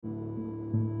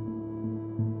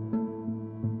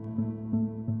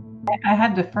I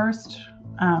had to first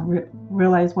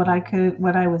realize what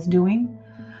I was doing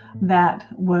that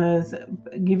was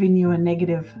giving you a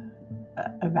negative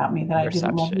about me, that I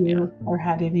didn't love you or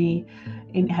had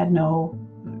no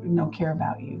care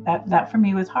about you. That for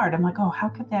me was hard. I'm like, oh, how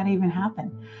could that even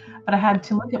happen? But I had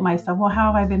to look at myself. Well,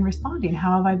 how have I been responding?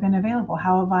 How have I been available?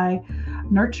 How have I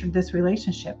nurtured this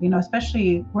relationship?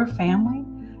 Especially we're family.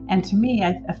 And to me,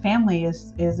 a family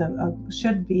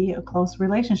should be a close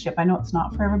relationship. I know it's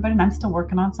not for everybody, and I'm still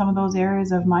working on some of those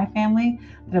areas of my family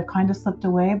that have kind of slipped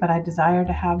away, but I desire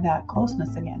to have that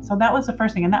closeness again. So that was the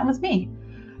first thing, and that was me,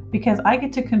 because I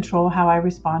get to control how I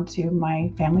respond to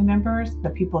my family members,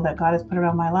 the people that God has put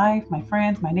around my life, my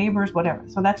friends, my neighbors, whatever.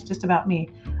 So that's just about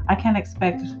me. I can't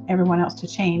expect everyone else to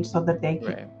change so that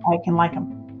I can like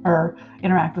them or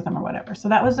interact with them or whatever. So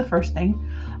that was the first thing,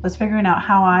 was figuring out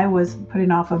how I was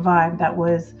putting off a vibe that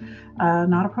was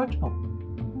not approachable.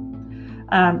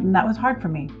 And that was hard for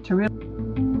me to realize.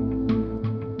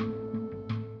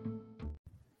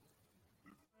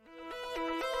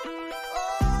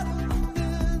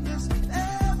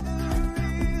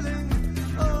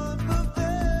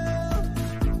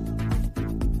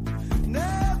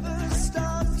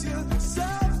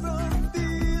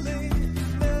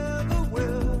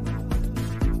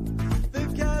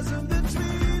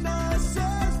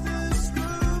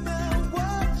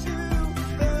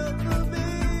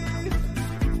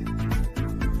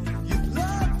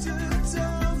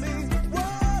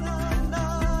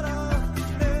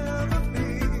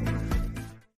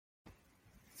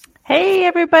 Hey,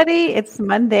 everybody. It's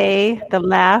Monday, the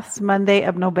last Monday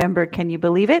of November. Can you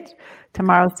believe it?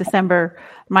 Tomorrow's December.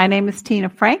 My name is Tina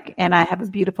Frank, and I have a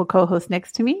beautiful co-host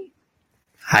next to me.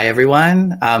 Hi,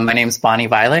 everyone. My name is Bonnie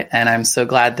Violet, and I'm so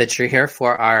glad that you're here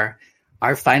for our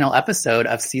final episode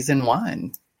of season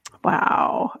 1.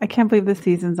 Wow. I can't believe the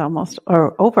season's almost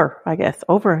over, I guess.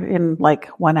 Over in like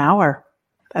 1 hour.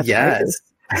 That's yes.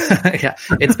 Yeah.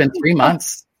 It's been 3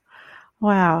 months.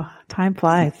 Wow. Time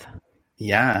flies.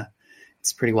 Yeah.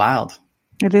 It's pretty wild.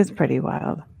 It is pretty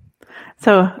wild.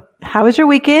 So how was your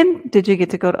weekend? Did you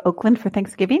get to go to Oakland for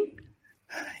Thanksgiving?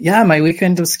 Yeah, my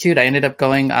weekend was cute. I ended up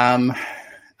going to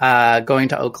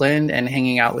Oakland and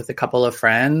hanging out with a couple of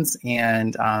friends.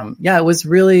 And it was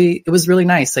really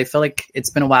nice. I feel like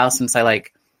it's been a while since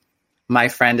my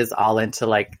friend is all into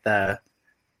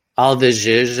all the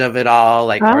zhuzh of it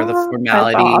all, or the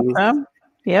formalities. Awesome.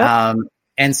 Yeah.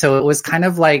 And so it was kind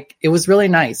of it was really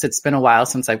nice. It's been a while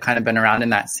since I've kind of been around in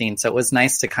that scene. So it was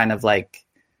nice to kind of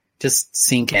just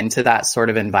sink into that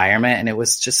sort of environment. And it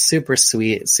was just super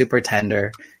sweet, super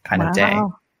tender kind of day.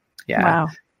 Yeah. Wow.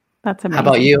 That's amazing.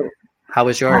 How about you? How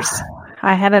was yours?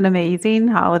 I had an amazing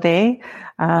holiday.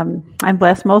 I'm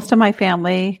blessed. Most of my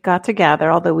family got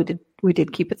together, although we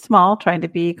did keep it small, trying to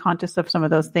be conscious of some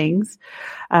of those things.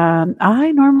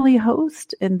 I normally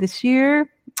host, and this year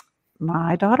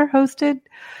my daughter hosted,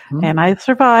 and I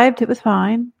survived. It was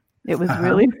fine. It was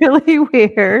really, really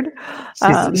weird.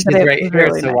 She's right here,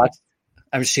 really so watch.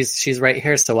 She's right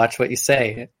here, so watch what you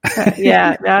say.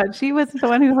 Yeah, she was the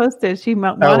one who hosted. She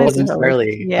wanted wasn't to host.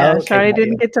 Charlie. Yeah, Charlie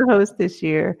didn't get to host this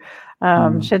year.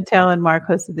 Chantel and Mark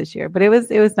hosted this year, but it was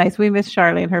nice. We missed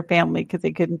Charlie and her family because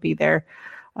they couldn't be there.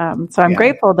 So I'm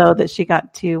grateful though that she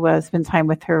got to spend time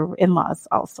with her in-laws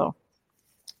also.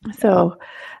 So,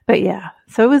 but yeah,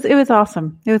 so it was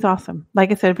awesome. It was awesome.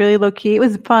 Like I said, really low key. It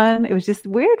was fun. It was just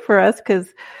weird for us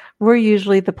because we're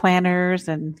usually the planners,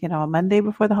 and Monday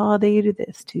before the holiday you do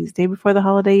this, Tuesday before the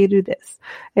holiday you do this,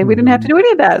 and we didn't have to do any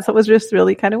of that. So it was just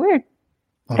really kind of weird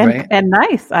and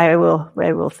nice. I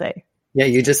will say. Yeah,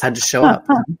 you just had to show up.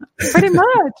 Pretty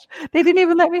much. They didn't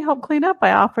even let me help clean up.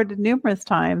 I offered it numerous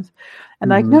times,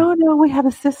 and no, we have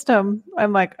a system.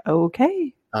 I'm like,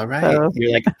 okay. All right. So,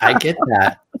 you're like, I get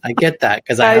that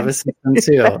because I have a system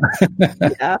too.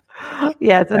 Yeah.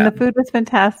 Yes. And the food was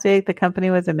fantastic. The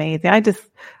company was amazing. I just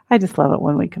love it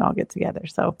when we can all get together.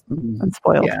 So I'm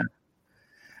spoiled. Yeah.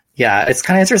 Yeah. It's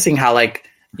kind of interesting how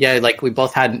we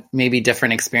both had maybe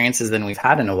different experiences than we've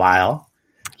had in a while.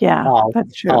 Yeah.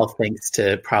 That's true. All thanks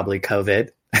to probably COVID.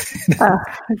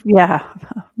 Yeah.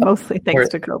 Mostly thanks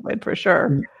to COVID for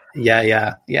sure.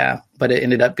 Yeah. But it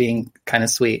ended up being kind of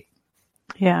sweet.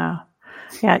 Yeah.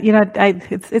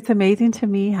 It's amazing to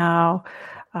me how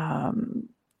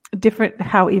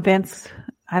how events,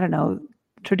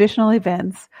 traditional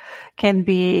events can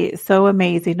be so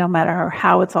amazing no matter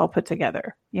how it's all put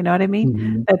together. You know what I mean?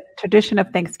 Mm-hmm. The tradition of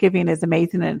Thanksgiving is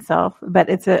amazing in itself, but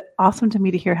it's awesome to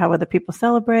me to hear how other people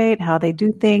celebrate, how they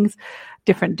do things,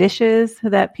 different dishes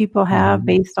that people have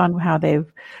based on how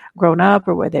they've grown up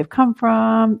or where they've come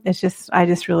from. I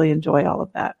just really enjoy all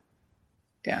of that.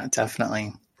 Yeah,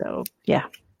 definitely. So, yeah.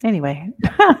 Anyway.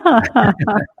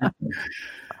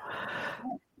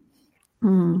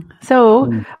 So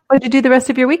what did you do the rest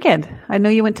of your weekend? I know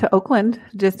you went to Oakland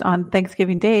just on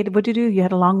Thanksgiving Day. What did you do? You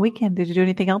had a long weekend. Did you do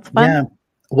anything else fun? Yeah.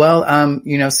 Well,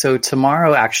 so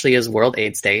tomorrow actually is World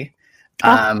AIDS Day.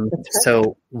 Right.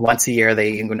 So once a year,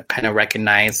 they kind of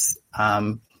recognize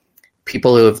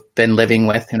people who have been living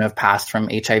with and have passed from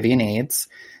HIV and AIDS.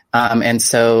 And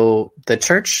so the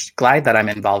church Glide that I'm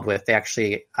involved with, they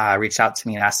actually reached out to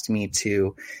me and asked me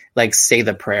to say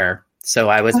the prayer. So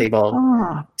I was able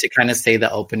to kind of say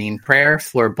the opening prayer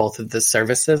for both of the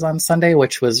services on Sunday,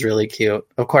 which was really cute.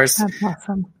 Of course, that's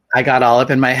awesome. I got all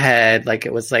up in my head.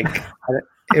 It was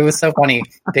it was so funny.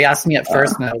 They asked me at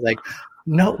first and I was like,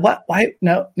 no, what, why?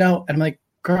 No. And I'm like,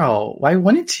 girl, why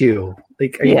wouldn't you? Are you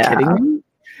kidding me?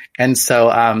 And so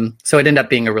it ended up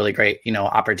being a really great,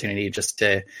 opportunity just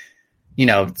to,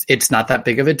 it's not that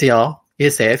big of a deal. You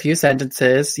say a few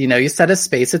sentences, you set a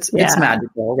space. It's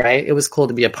magical, right? It was cool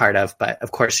to be a part of, but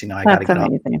of course, I got to get all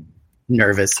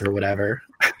nervous or whatever.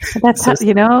 That's how,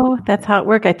 that's how it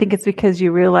works. I think it's because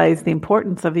you realize the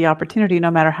importance of the opportunity,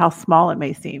 no matter how small it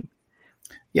may seem.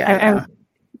 Yeah.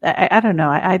 I don't know.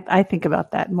 I think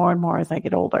about that more and more as I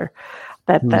get older,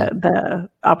 that the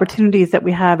opportunities that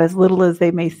we have, as little as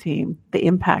they may seem, the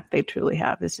impact they truly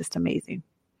have is just amazing.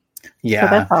 Yeah. So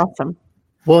that's awesome.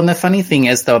 Well, and the funny thing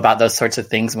is, though, about those sorts of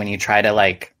things, when you try to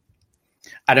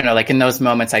I don't know, in those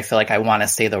moments, I feel like I want to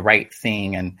say the right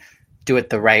thing and do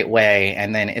it the right way.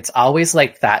 And then it's always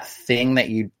that thing that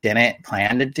you didn't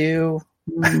plan to do.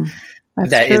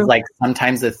 That true. Is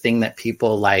sometimes the thing that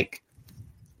people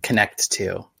connect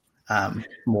to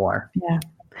more. Yeah.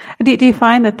 Do you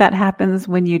find that happens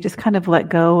when you just kind of let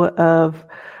go of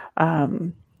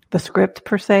the script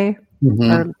per se?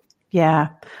 Mm-hmm.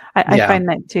 I find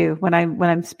that too. When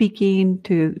I'm speaking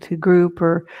to group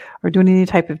or doing any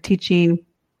type of teaching,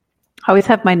 I always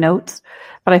have my notes,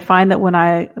 but I find that when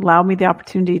I allow me the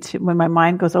opportunity to, when my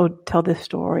mind goes, oh, tell this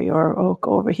story or, oh,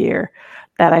 go over here,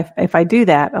 that if I do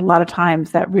that, a lot of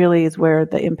times that really is where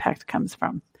the impact comes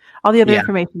from. All the other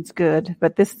information is good,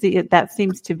 but that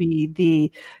seems to be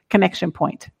the connection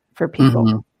point for people.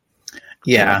 Mm-hmm.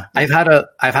 Yeah, I've had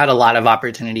a lot of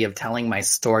opportunity of telling my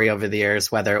story over the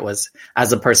years, whether it was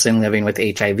as a person living with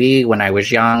HIV when I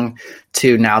was young,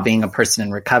 to now being a person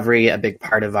in recovery. A big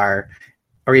part of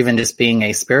or even just being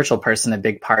a spiritual person, a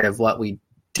big part of what we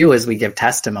do is we give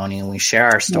testimony and we share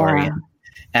our story. Yeah.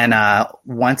 And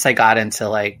once I got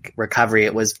into recovery,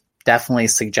 it was definitely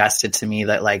suggested to me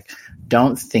that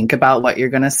don't think about what you're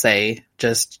going to say,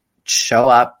 just show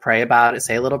up, pray about it,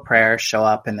 say a little prayer, show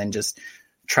up, and then just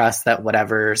trust that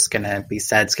whatever's going to be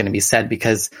said is going to be said,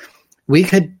 because we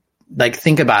could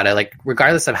think about it,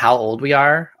 regardless of how old we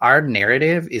are, our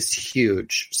narrative is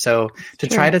huge. So to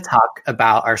try to talk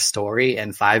about our story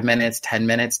in 5 minutes, 10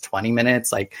 minutes, 20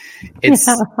 minutes,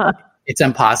 it's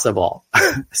impossible.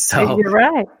 So You're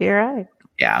right.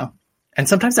 Yeah. And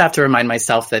sometimes I have to remind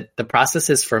myself that the process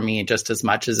is for me just as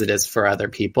much as it is for other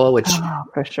people, which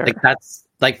for sure.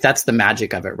 That's the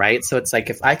magic of it. Right. So it's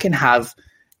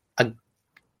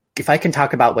if I can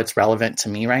talk about what's relevant to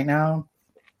me right now,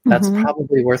 that's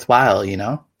probably worthwhile,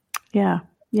 Yeah.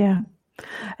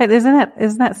 And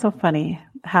isn't that so funny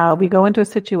how we go into a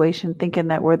situation thinking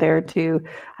that we're there to,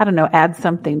 I don't know, add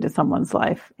something to someone's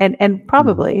life, and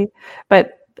probably,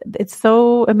 but it's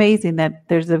so amazing that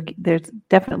there's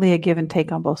definitely a give and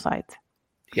take on both sides.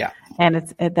 Yeah.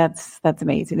 And that's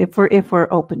amazing if we're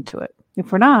open to it.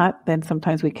 If we're not, then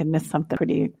sometimes we can miss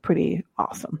something pretty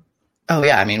awesome. Oh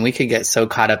yeah. I mean, we could get so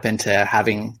caught up into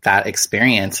having that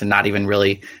experience and not even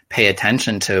really pay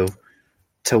attention to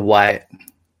what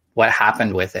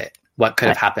happened with it, what could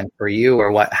have happened for you,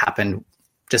 or what happened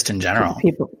just in general.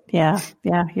 People. Yeah,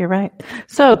 you're right.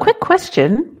 So quick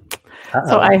question. Uh-oh.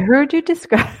 So I heard you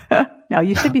describe, no,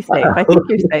 you should be safe. I think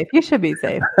you're safe. You should be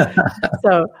safe.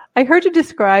 So I heard you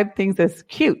describe things as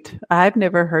cute. I've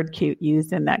never heard cute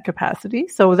used in that capacity.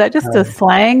 So was that just a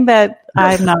slang that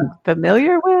I'm not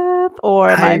familiar with,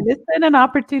 or am I missing an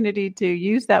opportunity to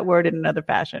use that word in another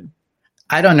fashion?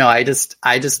 I don't know. I just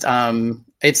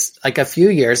it's a few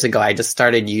years ago, I just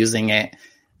started using it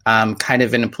kind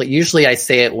of in usually I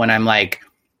say it when I'm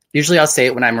usually I'll say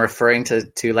it when I'm referring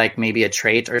to maybe a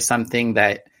trait or something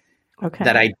that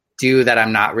I do that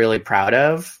I'm not really proud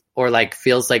of, or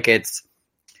feels like it's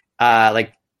not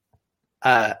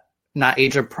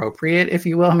age appropriate, if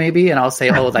you will, maybe. And I'll say,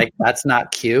 oh, that's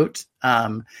not cute.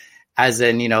 As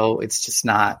in, it's just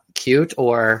not cute.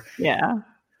 Or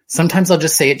sometimes I'll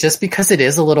just say it just because it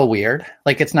is a little weird.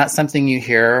 It's not something you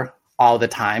hear all the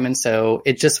time. And so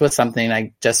it just was something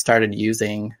I just started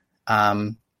using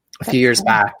a few years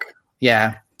back.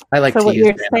 Yeah. I like So to what use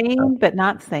you're random saying but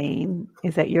not saying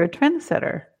is that you're a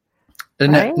trendsetter.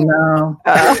 stuff. Right? No,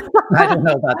 I don't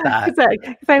know about that.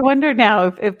 Because I wonder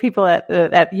now if people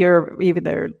at you're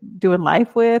either doing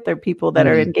life with or people that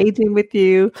are Mm, engaging with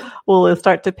you will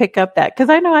start to pick up that. Because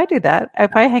I know I do that.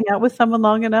 If I hang out with someone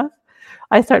long enough,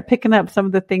 I start picking up some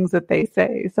of the things that they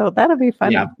say. So that'll be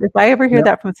funny. yeah. If I ever hear Yep.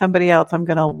 that from somebody else, I'm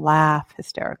going to laugh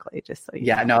hysterically, just so you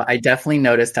Yeah, know. no, I definitely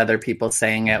noticed other people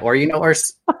saying it, or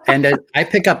I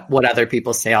pick up what other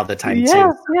people say all the time Yeah,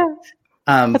 too. yeah.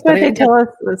 That's But why they tell us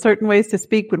certain ways to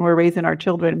speak when we're raising our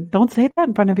children. Don't say that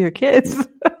in front of your kids.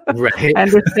 right, I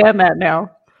understand that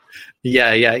now.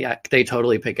 yeah, they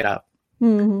totally pick it up.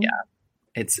 Mhm. Yeah,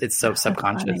 it's so That's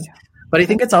subconscious. funny. But I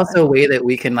think That's it's also funny. a way that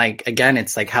we can again,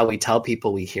 it's like how we tell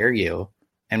people we hear you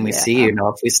and we Yeah. see you.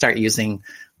 If we start using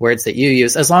words that you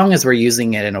use, as long as we're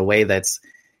using it in a way that's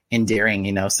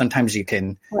endearing, sometimes you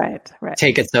can Right.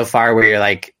 take it so far where you're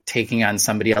like taking on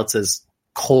somebody else's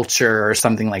culture or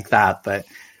something like that. But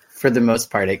for the most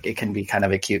part, it can be kind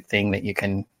of a cute thing that you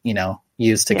can,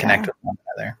 use to connect with one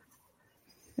another.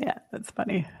 Yeah, that's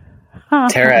funny.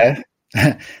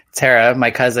 Tara,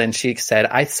 my cousin, she said,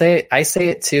 I say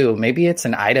it too. Maybe it's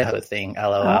an Idaho thing.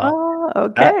 LOL. Oh,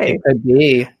 okay. It could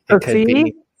be. So It could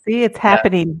be. see, it's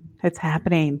happening. It's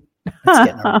happening. It's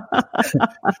getting around.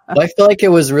 Well, I feel like it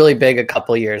was really big a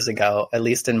couple years ago, at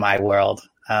least in my world.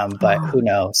 But who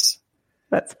knows?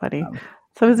 That's funny.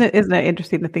 So isn't it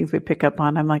interesting the things we pick up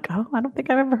on? I'm like, oh, I don't think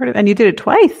I've ever heard of it. And you did it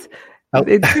twice. Oh.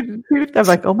 I'm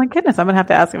like, oh my goodness, I'm going to have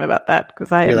to ask him about that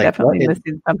because I am definitely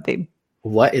missing something.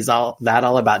 What is all that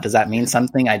all about? Does that mean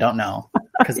something? I don't know.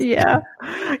 Yeah.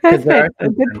 I spent a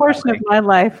good portion of my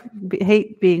life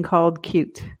hate being called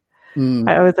cute.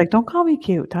 I was like, don't call me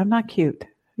cute. I'm not cute.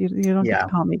 You don't get to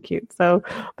call me cute. So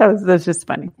that's just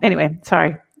funny. Anyway,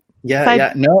 sorry.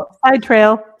 Side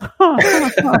trail.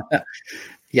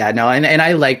 Yeah, no, and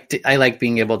I like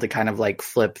being able to kind of like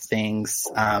flip things.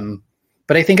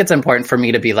 But I think it's important for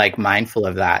me to be like mindful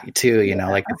of that too.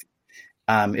 Like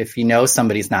if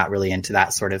somebody's not really into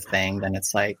that sort of thing, then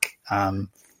it's like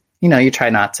you try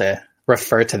not to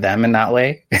refer to them in that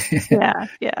way. Yeah,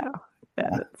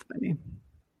 that's funny.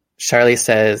 Charlie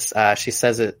says she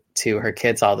says it to her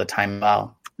kids all the time.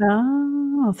 Well,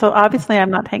 oh, so obviously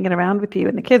I'm not hanging around with you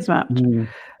and the kids much. So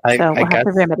we'll have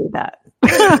to remedy that.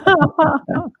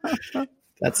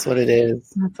 That's what it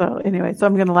is. So anyway, so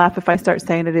I'm going to laugh if I start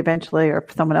saying it eventually, or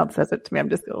if someone else says it to me, I'm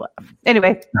just going to laugh.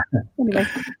 Anyway,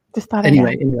 just thought.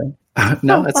 Anyway,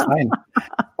 no, that's fine.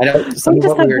 I know some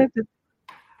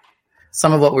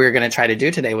of what we were going to try to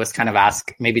do today was kind of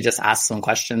ask some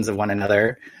questions of one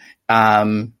another.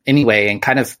 Anyway,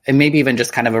 and maybe even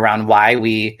just kind of around why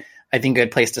I think a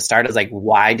good place to start is like,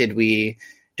 why did we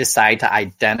decide to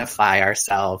identify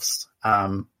ourselves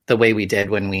the way we did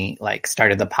when we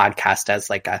started the podcast as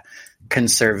like a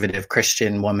conservative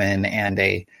Christian woman and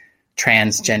a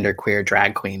transgender queer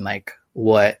drag queen? Like,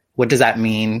 what does that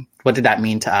mean? What did that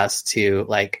mean to us to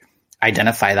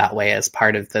identify that way as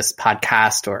part of this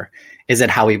podcast? Or is it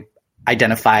how we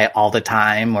identify all the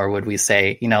time? Or would we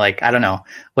say, I don't know,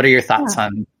 what are your thoughts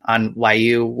on why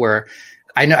you were,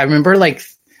 I remember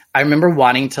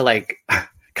wanting to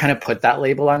kind of put that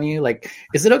label on you. Like,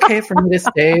 is it okay for me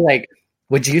to say,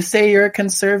 would you say you're a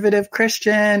conservative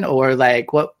Christian, or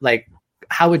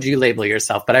how would you label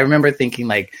yourself? But I remember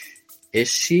thinking is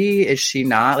she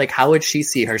not? How would she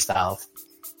see herself?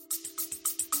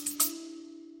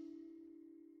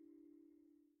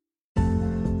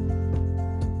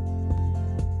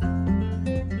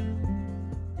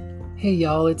 Hey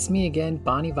y'all, it's me again,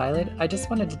 Bonnie Violet. I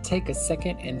just wanted to take a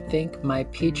second and thank my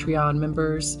Patreon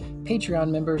members.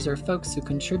 Patreon members are folks who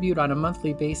contribute on a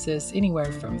monthly basis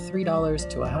anywhere from $3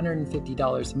 to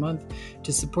 $150 a month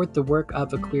to support the work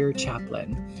of a queer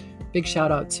chaplain. Big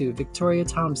shout out to Victoria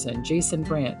Thompson, Jason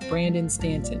Brandt, Brandon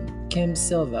Stanton, Kim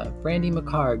Silva, Brandy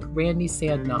McCarg, Randy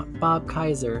Sandknop, Bob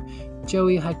Kaiser,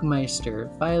 Joey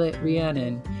Heckmeister, Violet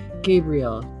Rhiannon,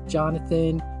 Gabriel,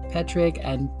 Jonathan, Petrick,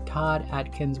 and Todd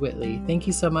Atkins-Whitley. Thank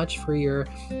you so much for your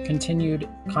continued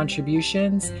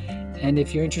contributions. And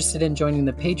if you're interested in joining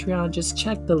the Patreon, just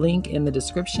check the link in the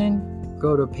description.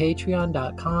 Go to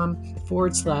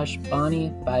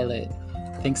patreon.com/Bonnie Violet.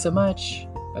 Thanks so much.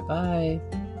 Bye-bye.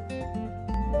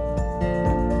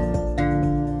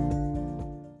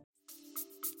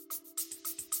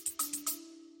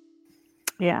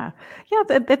 Yeah,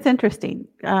 that's interesting.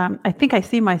 I think I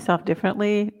see myself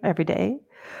differently every day.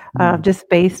 Just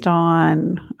based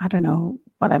on, I don't know,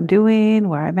 what I'm doing,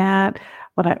 where I'm at,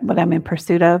 what I'm in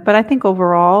pursuit of. But I think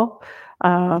overall,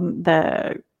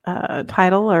 the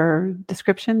title or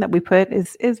description that we put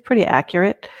is pretty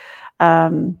accurate.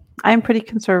 I'm pretty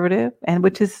conservative, and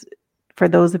which is, for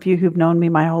those of you who've known me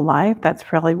my whole life, that's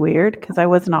probably weird because I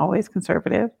wasn't always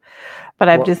conservative.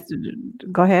 But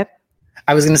go ahead.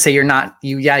 I was going to say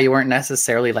you weren't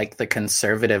necessarily like the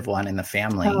conservative one in the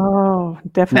family. Oh,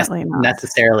 definitely not.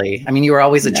 Necessarily. I mean, you were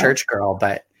always a church girl,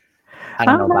 but I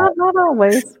don't know. Not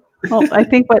always. Well, I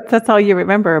think that's all you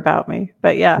remember about me.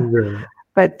 But yeah. Really?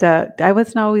 But I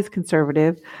wasn't always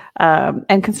conservative,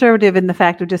 and conservative in the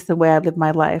fact of just the way I live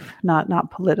my life,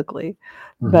 not politically.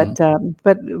 Mm-hmm.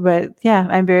 But yeah,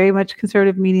 I'm very much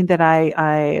conservative, meaning that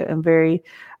I am very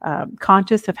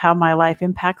conscious of how my life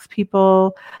impacts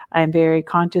people. I'm very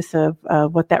conscious of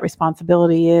what that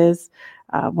responsibility is.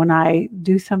 When I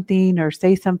do something or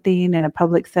say something in a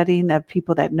public setting of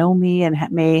people that know me and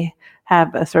may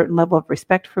have a certain level of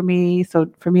respect for me. So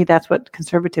for me, that's what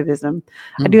conservatism.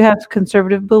 I do have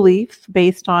conservative beliefs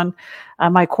based on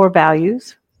my core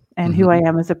values and who I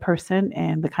am as a person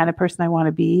and the kind of person I want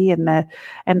to be and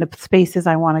the spaces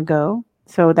I want to go.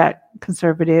 So that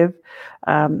conservative,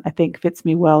 I think, fits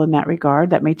me well in that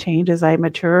regard. That may change as I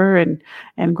mature and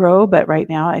grow, but right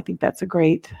now I think that's a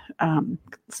great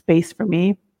space for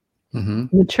me.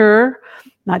 Mature,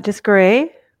 not just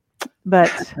gray,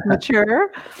 but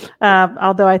mature.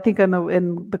 Although I think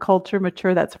in the culture,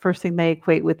 mature, that's the first thing they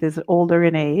equate with is older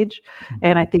in age,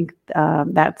 and I think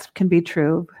that can be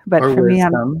true. But for me,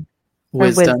 I'm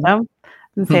wisdom.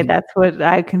 And say that's what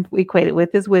I can equate it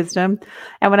with is wisdom.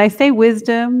 And when I say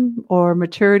wisdom or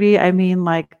maturity, I mean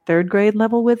like third grade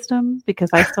level wisdom, because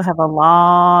I still have a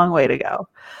long way to go.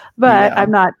 But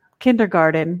I'm not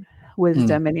kindergarten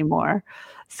wisdom anymore.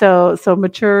 So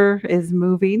mature is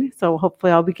moving. So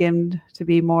hopefully I'll begin to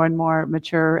be more and more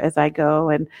mature as I go.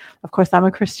 And of course, I'm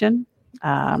a Christian.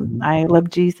 I love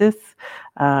Jesus.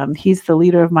 He's the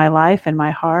leader of my life and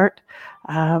my heart.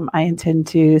 I intend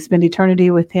to spend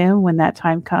eternity with him when that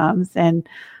time comes. And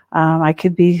I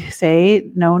could be,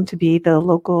 known to be the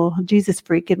local Jesus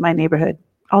freak in my neighborhood.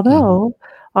 Although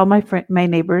all my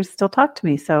neighbors still talk to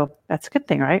me. So that's a good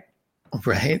thing, right?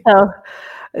 Right.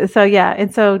 So yeah.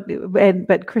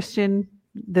 But Christian,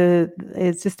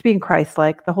 it's just being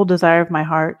Christ-like. The whole desire of my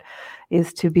heart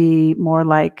is to be more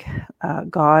like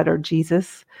God or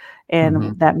Jesus.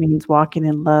 And that means walking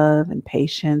in love and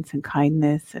patience and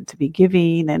kindness and to be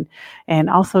giving and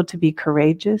also to be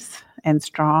courageous and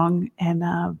strong and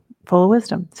full of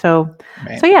wisdom. So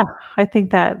yeah, I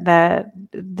think that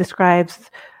describes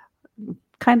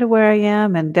kind of where I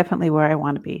am and definitely where I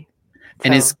want to be.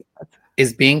 And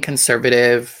is being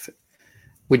conservative,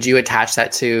 would you attach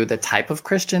that to the type of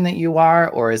Christian that you are,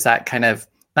 or is that kind of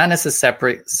not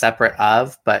necessarily separate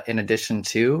of, but in addition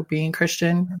to being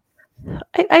Christian?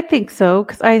 I think so,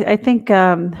 because I think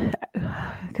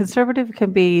conservative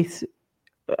can be,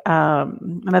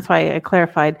 and that's why I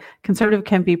clarified, conservative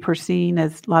can be perceived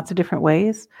as lots of different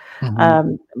ways.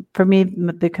 For me,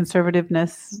 the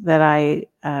conservativeness that I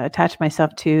attach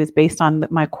myself to is based on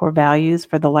my core values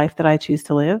for the life that I choose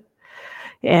to live.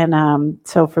 And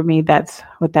so for me, that's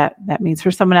what that means.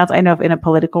 For someone else, I know in a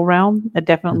political realm, it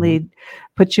definitely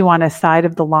puts you on a side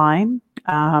of the line.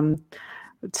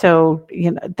 So,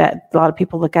 that a lot of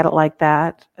people look at it like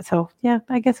that. So, yeah,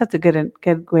 I guess that's a good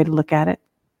way to look at it.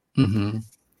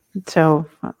 So,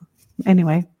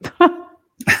 anyway.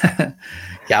 Yeah,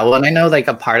 well, and I know like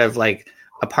a part of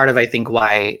I think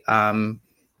why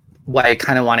I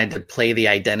kind of wanted to play the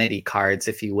identity cards,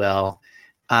 if you will,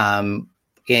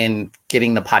 in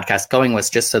getting the podcast going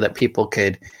was just so that people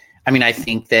could, I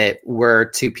think that we're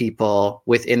two people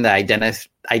within the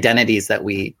identities that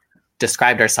we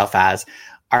described ourselves as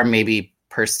are maybe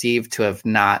perceived to have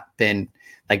not been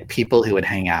like people who would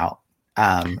hang out.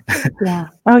 Yeah.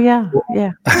 Oh yeah.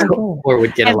 Yeah. Or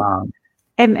would get along.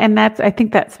 And I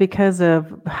think that's because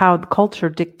of how the culture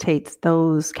dictates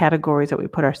those categories that we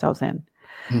put ourselves in.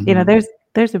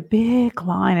 There's a big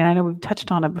line, and I know we've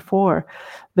touched on it before,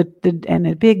 but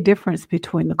a big difference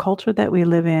between the culture that we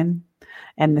live in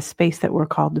and the space that we're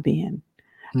called to be in.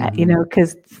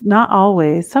 Because not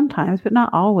always, sometimes, but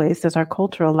not always does our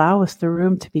culture allow us the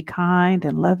room to be kind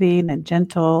and loving and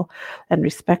gentle and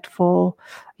respectful,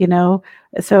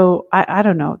 So I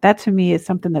don't know. That to me is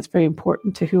something that's very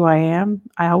important to who I am.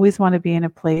 I always want to be in a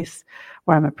place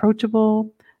where I'm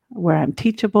approachable, where I'm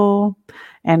teachable,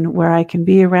 and where I can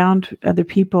be around other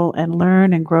people and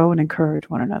learn and grow and encourage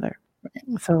one another.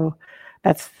 So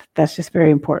that's just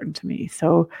very important to me.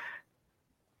 So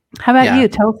how about you?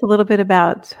 Tell us a little bit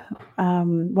about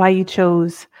why you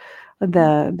chose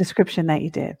the description that you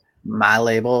did. My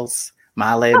labels.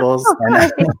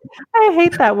 I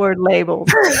hate that word labels.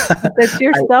 That's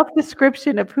your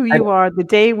self-description of who you are the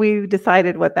day we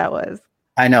decided what that was.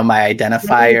 I know my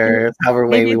identifier, however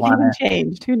way we want to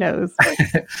change. Who knows?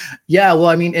 Yeah. Well,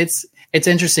 I mean, it's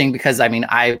interesting because I mean,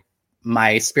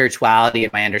 my spirituality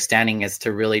and my understanding is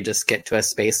to really just get to a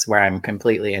space where I'm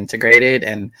completely integrated.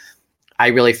 And I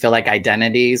really feel like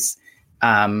identities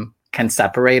can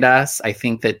separate us. I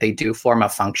think that they do form a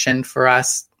function for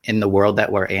us in the world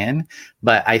that we're in,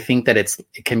 but I think that it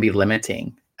can be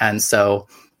limiting. And so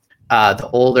the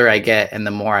older I get and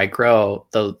the more I grow,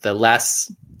 the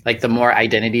less, like the more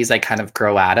identities I kind of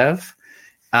grow out of.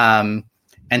 And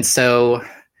so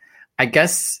I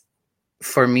guess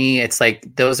for me, it's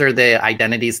like, those are the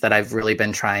identities that I've really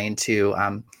been trying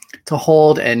to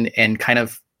hold and kind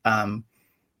of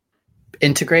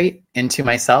integrate into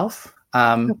myself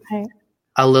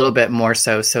a little bit more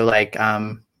so. So like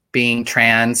being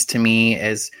trans to me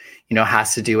is,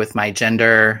 has to do with my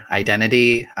gender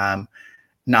identity,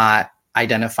 not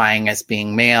identifying as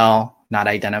being male, not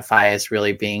identify as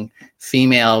really being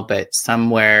female, but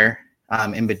somewhere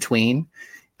in between.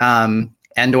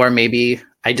 And or maybe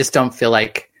I just don't feel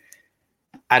like,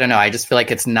 I don't know. I just feel like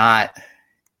it's not,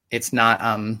 I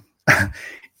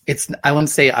want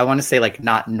to say like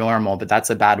not normal, but that's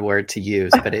a bad word to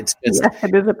use, but it's just,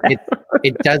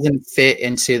 it doesn't fit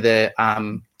into the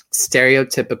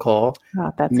stereotypical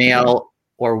male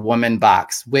or woman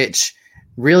box, which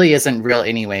really isn't real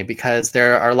anyway, because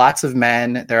there are lots of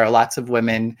men, there are lots of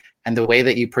women, and the way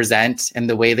that you present and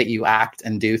the way that you act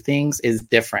and do things is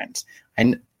different.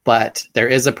 But there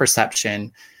is a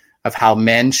perception of how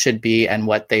men should be and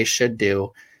what they should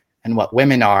do, and what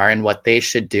women are and what they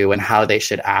should do and how they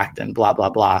should act and blah,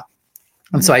 blah, blah.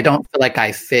 And so I don't feel like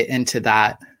I fit into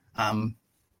that.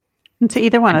 Into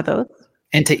either one of those?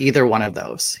 Into either one of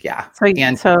those, yeah.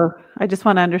 So I just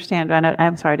want to understand,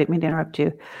 I'm sorry, I didn't mean to interrupt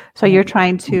you. So you're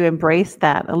trying to embrace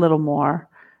that a little more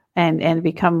and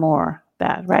become more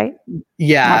that, right?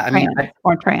 Yeah,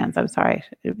 or trans, I'm sorry.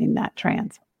 I mean that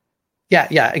trans.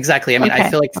 Yeah, exactly. I mean, I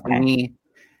feel like for me,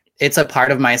 it's a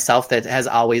part of myself that has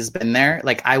always been there.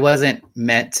 Like I wasn't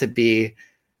meant to be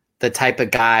the type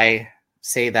of guy,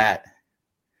 say that,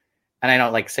 and I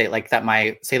don't like say that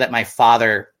my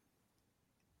father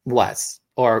was,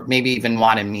 or maybe even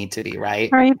wanted me to be, right?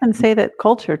 Or even say that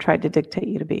culture tried to dictate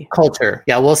you to be. Culture.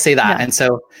 Yeah, we'll say that. Yeah. And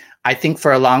so I think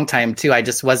for a long time too, I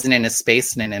just wasn't in a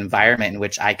space and an environment in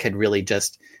which I could really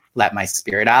just let my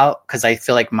spirit out. Cause I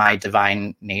feel like my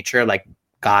divine nature, like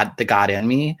God, the God in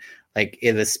me, like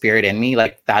the spirit in me,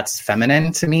 like that's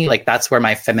feminine to me. Like that's where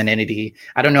my femininity,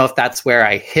 I don't know if that's where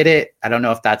I hid it. I don't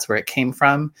know if that's where it came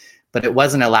from, but it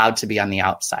wasn't allowed to be on the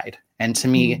outside. And to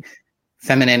me,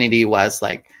 femininity was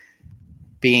like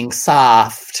being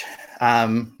soft,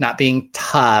 not being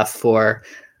tough, or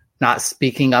not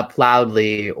speaking up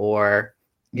loudly, or,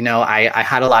 I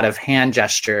had a lot of hand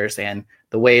gestures and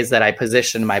the ways that I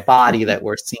positioned my body that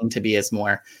were seen to be as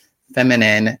more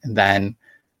feminine than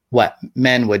what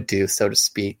men would do, so to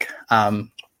speak.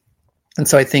 And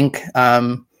so I think, I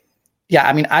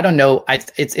mean, I don't know.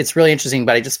 It's really interesting,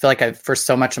 but I just feel like for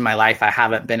so much of my life, I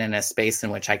haven't been in a space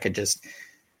in which I could just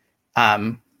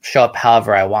show up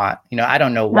however I want. I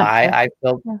don't know why I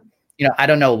feel, I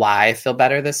don't know why I feel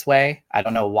better this way. I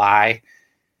don't know why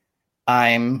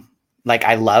I'm like,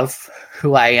 I love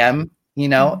who I am,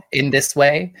 in this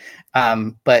way.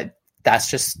 But that's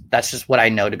just what I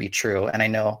know to be true. And I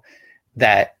know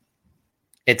that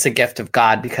it's a gift of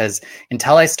God, because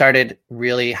until I started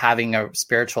really having a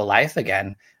spiritual life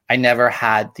again, I never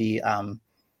had the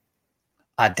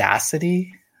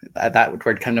audacity, that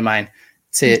word come to mind,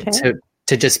 to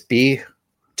just be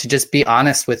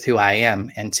honest with who I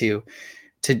am, and to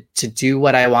do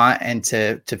what I want, and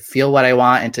to feel what I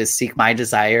want, and to seek my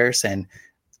desires, and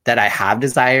that I have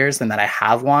desires and that I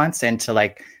have wants, and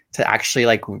to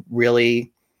actually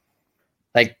really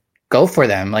go for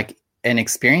them, and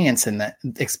experience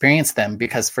them,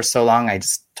 because for so long I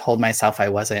just told myself I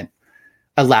wasn't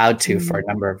allowed to for a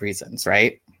number of reasons.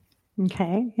 Right.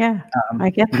 Okay. Yeah. I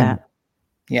get that.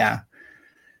 Yeah.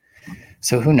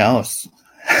 So who knows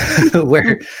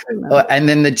where, and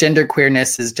then the gender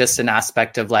queerness is just an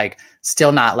aspect of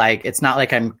still not it's not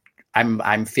like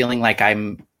I'm feeling like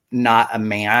I'm not a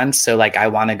man. So I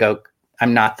want to go,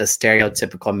 I'm not the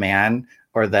stereotypical man,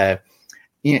 or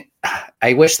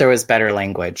I wish there was better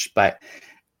language, but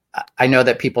I know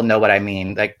that people know what I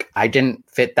mean. I didn't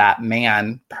fit that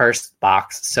man purse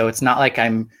box. So it's not like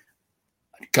I'm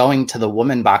going to the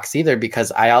woman box either,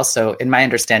 because I also, in my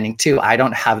understanding too, I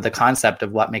don't have the concept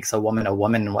of what makes a woman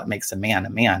and what makes a man a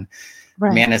man.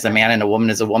 Right. A man is a man and a woman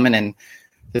is a woman, and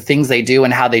the things they do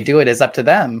and how they do it is up to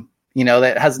them.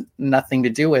 That has nothing to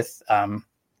do with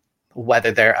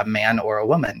whether they're a man or a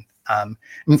woman. I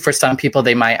mean, for some people,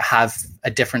 they might have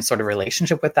a different sort of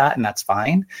relationship with that, and that's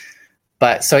fine.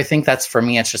 But so I think that's, for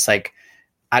me, it's just like,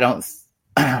 I don't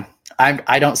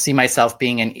see myself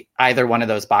being in either one of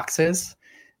those boxes.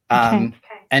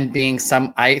 And being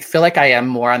I feel like I am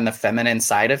more on the feminine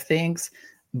side of things,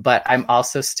 but I'm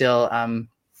also still,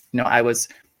 I was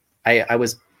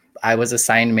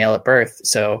assigned male at birth.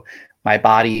 So my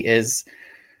body is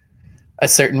a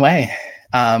certain way.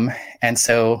 And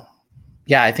so,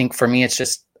 yeah, I think for me, it's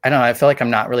just, I don't know. I feel like I'm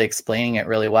not really explaining it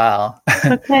really well.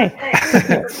 Okay.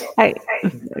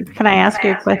 Can I ask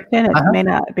you a question? It may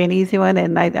not be an easy one,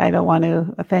 and I don't want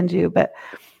to offend you, but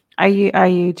are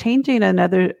you changing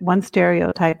one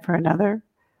stereotype for another?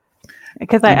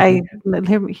 Because I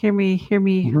hear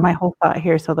me my whole thought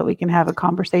here, so that we can have a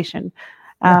conversation.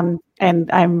 And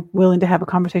I'm willing to have a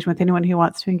conversation with anyone who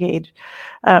wants to engage.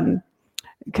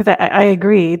 Because I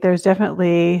agree, there's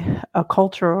definitely a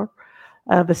culture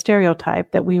of a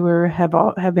stereotype that we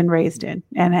have been raised in,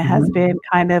 and it has been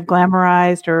kind of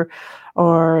glamorized,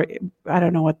 or I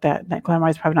don't know what that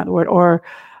glamorized, probably not the word, or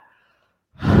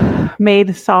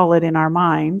made solid in our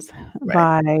minds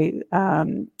by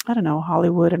I don't know,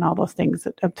 Hollywood and all those things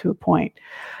up to a point.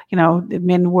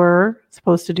 Men were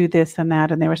supposed to do this and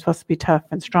that, and they were supposed to be tough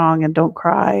and strong and don't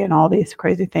cry and all these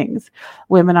crazy things.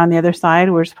 Women on the other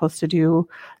side were supposed to do,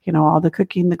 all the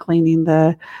cooking, the cleaning,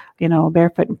 the,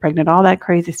 barefoot and pregnant, all that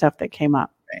crazy stuff that came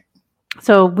up. Right.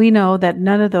 So we know that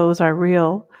none of those are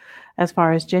real as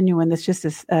far as genuine. It's just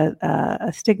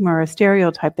a stigma or a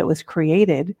stereotype that was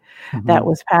created, that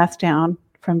was passed down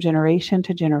from generation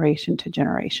to generation to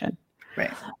generation.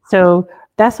 Right. So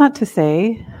that's not to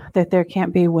say that there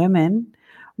can't be women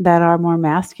that are more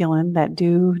masculine that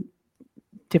do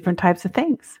different types of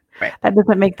things. Right. That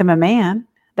doesn't make them a man.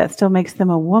 That still makes them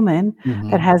a woman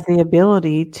that has the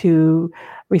ability to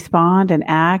respond and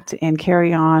act and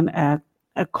carry on a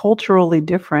culturally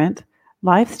different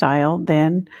lifestyle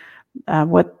than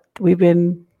what we've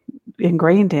been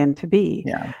ingrained in to be.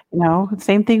 Yeah.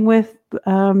 Same thing with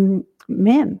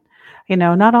men.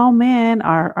 Not all men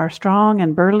are strong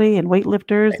and burly and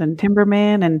weightlifters and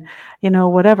timbermen and,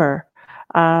 whatever.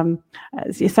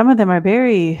 Some of them are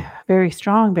very, very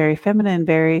strong, very feminine,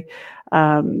 very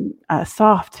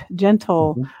soft,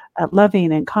 gentle,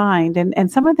 loving and kind.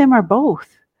 And some of them are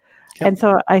both. Yep. And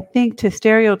so I think to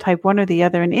stereotype one or the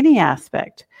other in any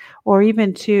aspect, or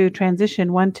even to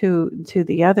transition one to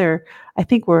the other, I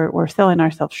think we're selling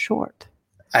ourselves short.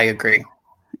 I agree.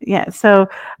 Yeah. So,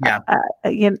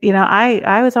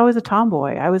 I was always a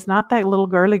tomboy. I was not that little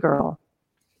girly girl.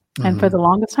 And for the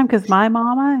longest time, because my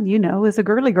mama, is a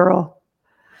girly girl.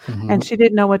 And she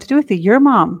didn't know what to do with it. Your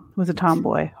mom was a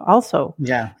tomboy also.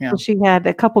 Yeah. So she had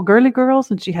a couple girly girls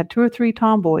and she had 2 or 3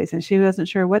 tomboys, and she wasn't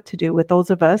sure what to do with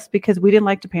those of us because we didn't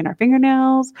like to paint our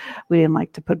fingernails. We didn't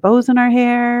like to put bows in our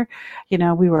hair.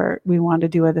 We wanted to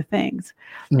do other things.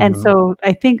 And so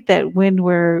I think that when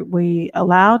we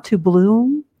allowed to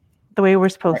bloom the way we're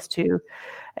supposed to,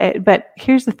 but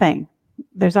here's the thing,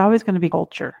 there's always going to be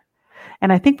culture.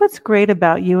 And I think what's great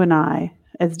about you and I,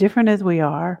 as different as we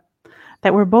are,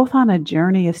 that we're both on a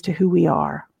journey as to who we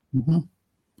are.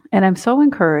 And I'm so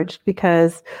encouraged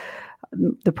because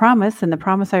the promise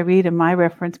I read in my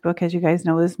reference book, as you guys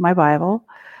know, is my Bible.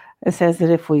 It says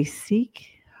that if we seek,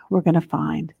 we're going to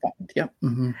find. Yep.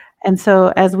 And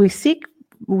so as we seek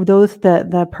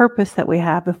the purpose that we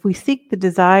have, if we seek the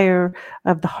desire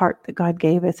of the heart that God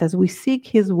gave us, as we seek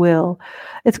His will,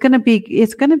 it's going to be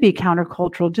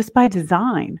countercultural just by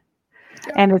design.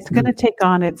 And it's going to take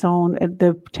on its own.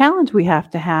 The challenge we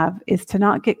have to have is to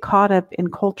not get caught up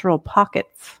in cultural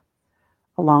pockets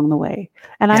along the way.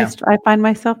 And I find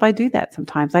myself, I do that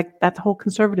sometimes. Like that's a whole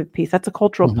conservative piece. That's a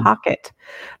cultural pocket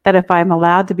that if I'm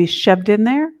allowed to be shoved in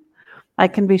there, I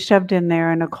can be shoved in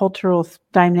there in a cultural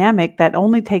dynamic that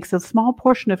only takes a small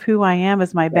portion of who I am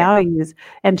as my values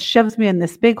and shoves me in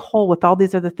this big hole with all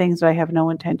these other things that I have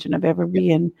no intention of ever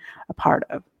being a part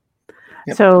of.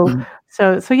 So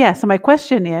my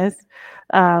question is,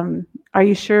 are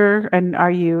you sure, and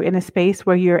are you in a space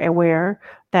where you're aware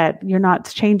that you're not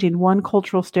changing one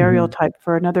cultural stereotype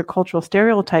for another cultural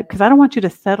stereotype? Because I don't want you to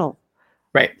settle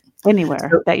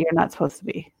anywhere that you're not supposed to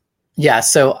be. Yeah.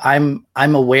 So I'm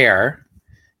aware.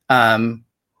 Am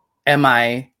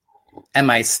I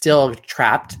still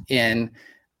trapped in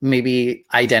maybe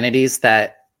identities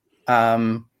that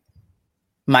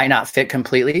might not fit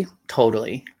completely?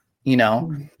 Totally.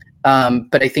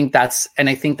 But I think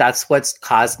that's what's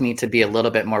caused me to be a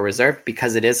little bit more reserved,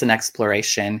 because it is an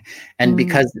exploration, and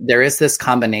because there is this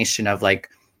combination of like,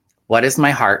 what is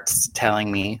my heart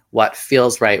telling me, what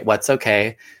feels right, what's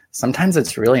okay, sometimes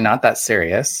it's really not that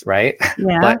serious, right?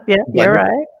 Yeah, you're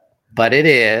right. But it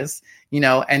is,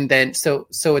 and then so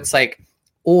it's like,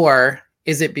 or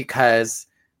is it because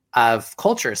of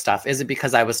culture stuff? Is it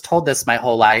because I was told this my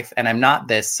whole life and I'm not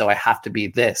this, so I have to be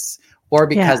this? Or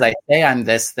because I say I'm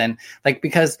this, then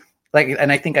because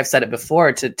and I think I've said it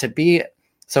before, to be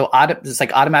so it's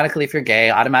like automatically if you're gay,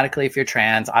 automatically if you're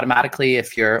trans, automatically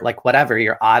if you're like whatever,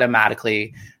 you're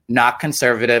automatically not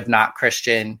conservative, not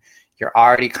Christian. You're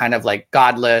already kind of like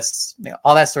godless,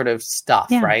 all that sort of stuff,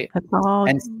 right? That's all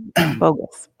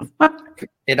bogus.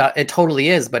 It totally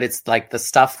is, but it's like the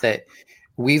stuff that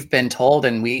we've been told,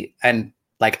 and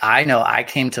I know I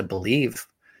came to believe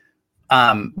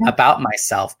about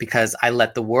myself because I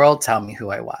let the world tell me who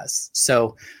I was.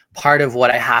 So part of what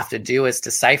I have to do is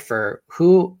decipher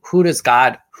who does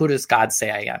God say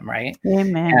I am, right?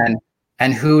 Amen.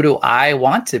 And who do I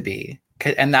want to be?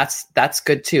 And that's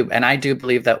good too. And I do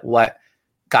believe that what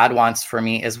God wants for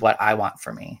me is what I want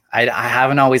for me. I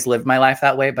haven't always lived my life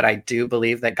that way, but I do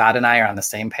believe that God and I are on the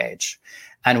same page.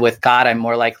 And with God, I'm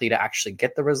more likely to actually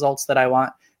get the results that I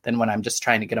want than when I'm just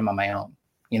trying to get them on my own.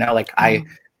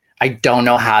 I don't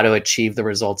know how to achieve the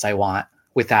results I want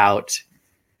without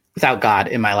God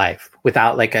in my life,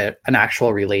 without like an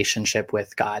actual relationship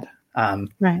with God.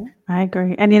 Right. I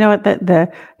agree. And you know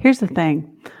what, here's the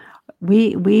thing.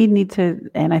 We need to,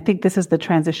 and I think this is the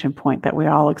transition point that we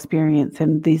all experience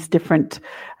in these different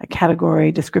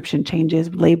category description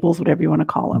changes, labels, whatever you want to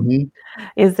call them,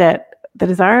 is that the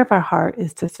desire of our heart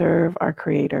is to serve our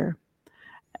Creator.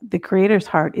 The Creator's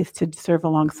heart is to serve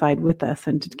alongside with us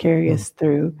and to carry us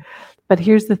through. But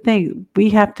here's the thing. We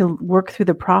have to work through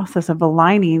the process of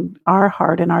aligning our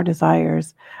heart and our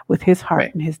desires with His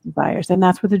heart and His desires. And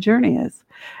that's where the journey is.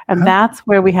 And that's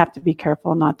where we have to be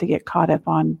careful not to get caught up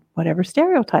on whatever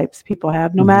stereotypes people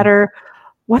have, no matter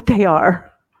what they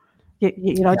are.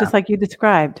 Just like you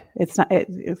described. It's not.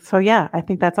 So yeah, I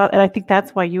think that's all. And I think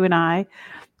that's why you and I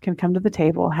can come to the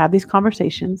table, have these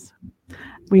conversations.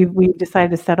 We've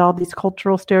decided to set all these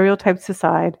cultural stereotypes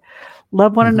aside,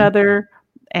 love one another,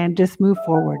 and just move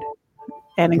forward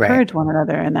and encourage one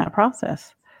another in that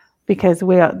process. Because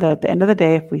we are, at the end of the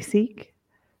day, if we seek,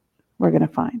 we're going to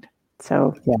find.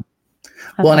 So yeah.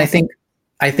 Well, and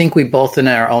I think we both, in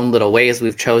our own little ways,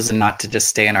 we've chosen not to just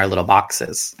stay in our little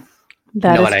boxes.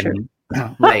 That you know is what true. I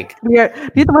mean? Like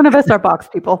neither one of us are box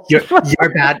people. You're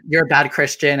a bad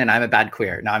Christian, and I'm a bad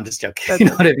queer. No, I'm just joking. You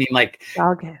know what I mean? Like,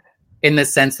 okay. In the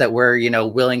sense that we're,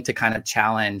 willing to kind of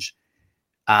challenge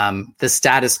the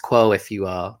status quo, if you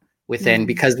will, within,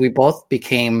 because we both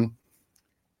became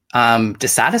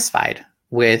dissatisfied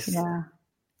with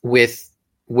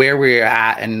where we were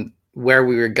at and where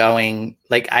we were going.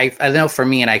 Like, I know for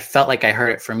me, and I felt like I heard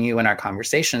it from you in our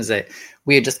conversations, that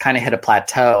we had just kind of hit a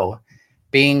plateau,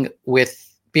 being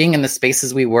in the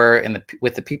spaces we were, and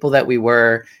with the people that we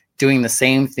were, doing the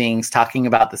same things, talking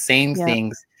about the same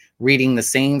things, reading the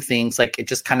same things. Like, it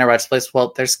just kind of rushed place.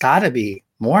 Well, there's got to be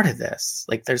more to this.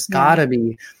 Like, there's got to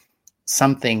be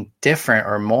something different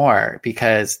or more,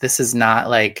 because this is not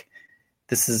like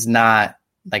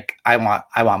I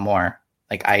want more.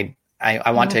 Like, I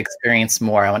want to experience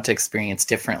more. I want to experience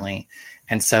differently.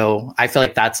 And so I feel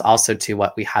like that's also too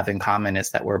what we have in common,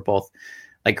 is that we're both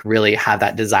like really have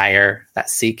that desire, that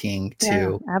seeking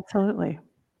to absolutely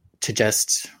to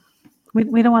just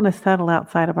we don't want to settle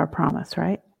outside of our promise,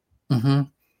 right? Mm-hmm.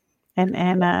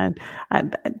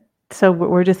 So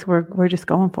we're just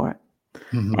going for it.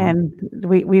 Mm-hmm. And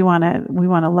we want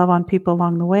to love on people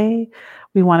along the way.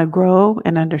 We want to grow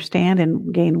and understand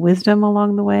and gain wisdom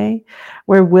along the way.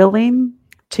 We're willing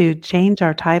to change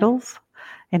our titles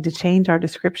and to change our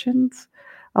descriptions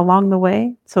along the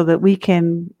way so that we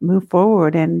can move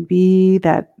forward and be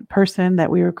that person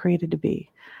that we were created to be.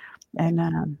 And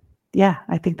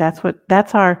I think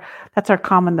that's our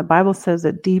common. The Bible says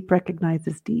that deep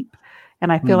recognizes deep.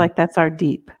 And I feel like that's our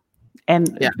deep.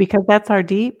 And because that's our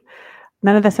deep,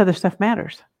 none of this other stuff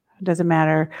matters. It doesn't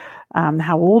matter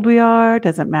how old we are. It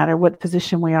doesn't matter what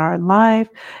position we are in life.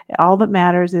 All that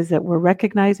matters is that we're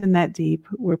recognizing that deep.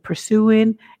 We're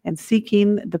pursuing and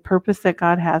seeking the purpose that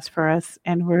God has for us.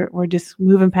 And we're just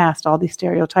moving past all these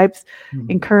stereotypes,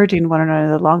 encouraging one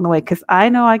another along the way. Because I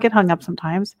know I get hung up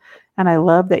sometimes. And I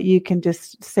love that you can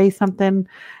just say something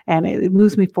and it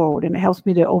moves me forward and it helps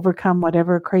me to overcome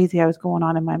whatever crazy I was going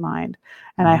on in my mind.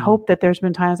 And I hope that there's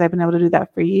been times I've been able to do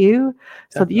that for you. Definitely.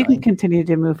 So that you can continue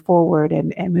to move forward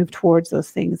and move towards those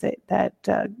things that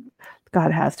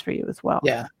God has for you as well.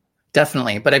 Yeah,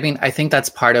 definitely. But I mean, I think that's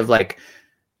part of like,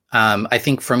 I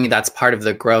think for me, that's part of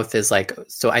the growth is like,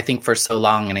 so I think for so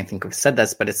long, and I think we've said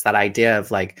this, but it's that idea of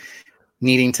like,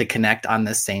 needing to connect on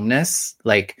the sameness,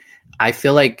 like I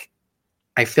feel like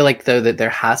though that there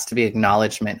has to be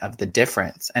acknowledgement of the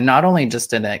difference, and not only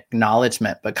just an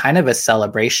acknowledgement, but kind of a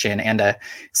celebration and a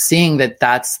seeing that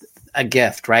that's a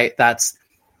gift, right? That's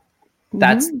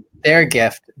their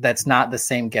gift. That's not the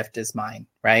same gift as mine,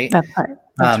 right? That's right.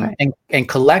 That's right. And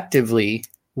collectively,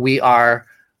 we are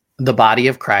the body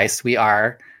of Christ. We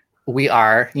are,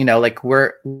 like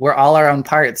we're all our own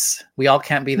parts. We all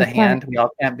can't be the hand. We all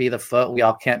can't be the foot. We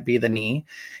all can't be the knee.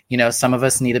 Some of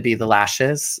us need to be the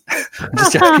lashes.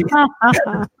 Just joking.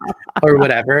 Or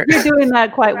whatever. You're doing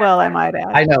that quite well, I might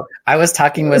add. I know. I was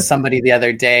talking with somebody the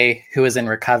other day who was in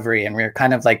recovery, and we were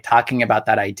kind of like talking about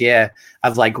that idea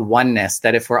of like oneness,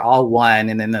 that if we're all one,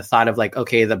 and then the thought of like,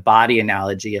 okay, the body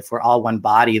analogy, if we're all one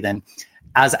body, then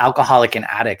as alcoholic and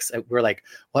addicts, we're like,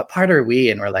 what part are we?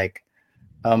 And we're like,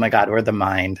 oh my God, we're the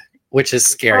mind, which is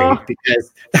scary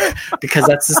because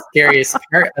that's the scariest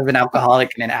part of an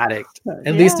alcoholic and an addict,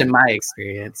 at least in my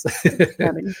experience.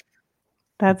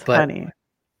 That's funny.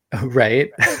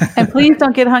 Right. And please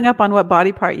don't get hung up on what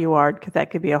body part you are, because that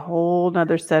could be a whole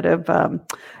nother set of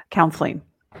counseling.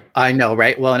 I know,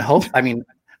 right? Well, and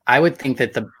I would think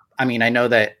that I know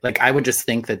that, like, I would just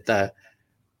think that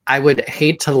I would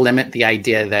hate to limit the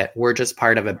idea that we're just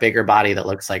part of a bigger body that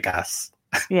looks like us.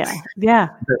 Yeah.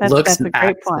 That's a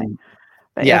great point.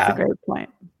 That's a great point.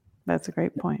 That's a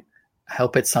great point. I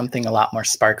hope it's something a lot more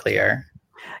sparklier.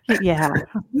 Yeah,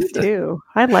 me too.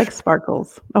 I like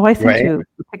sparkles. Oh, I sent you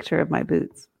a picture of my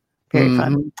boots. Very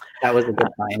fun. That was a good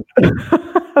find.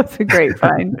 That's a great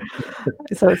find.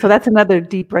 So that's another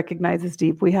deep recognizes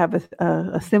deep. We have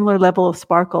a similar level of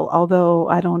sparkle, although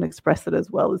I don't express it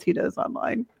as well as he does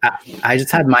online. I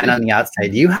just had mine on the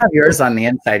outside. You have yours on the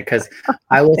inside, because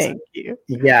I was. Thank you.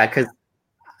 Yeah, because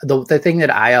the thing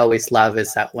that I always love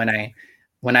is that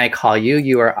when I call you,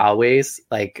 you are always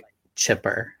like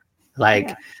chipper.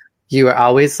 Like you are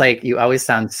always like, you always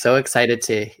sound so excited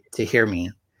to hear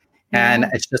me. And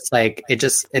it's just like, it's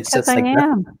just like,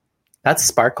 that's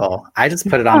sparkle. I just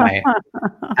put it on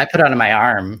my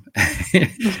arm,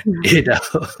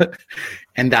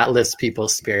 and that lifts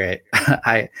people's spirit.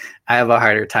 I have a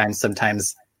harder time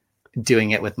sometimes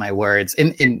doing it with my words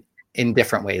in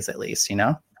different ways, at least,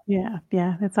 Yeah.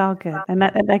 It's all good. And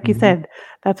that, like you said,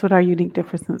 that's what our unique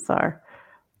differences are.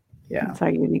 Yeah. That's our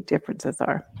unique differences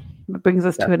are. It brings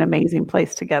us to an amazing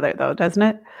place together, though, doesn't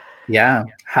it? Yeah.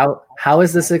 How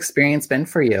has this experience been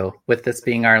for you, with this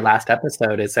being our last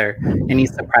episode? Is there any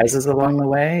surprises along the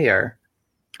way, or?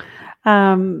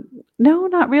 No,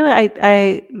 not really.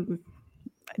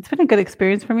 It's been a good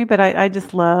experience for me, but I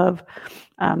just love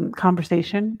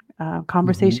conversation.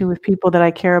 Conversation with people that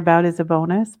I care about is a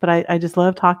bonus, but I just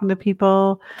love talking to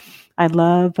people. I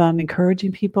love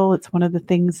encouraging people. It's one of the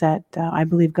things that I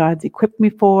believe God's equipped me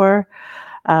for.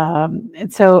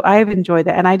 And so I've enjoyed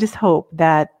that. And I just hope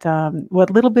that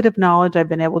what little bit of knowledge I've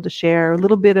been able to share, a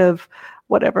little bit of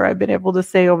whatever I've been able to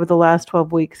say over the last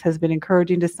 12 weeks has been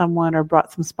encouraging to someone, or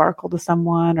brought some sparkle to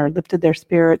someone, or lifted their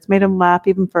spirits, made them laugh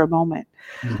even for a moment.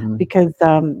 Because,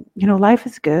 life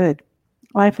is good.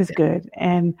 Life is good.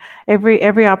 And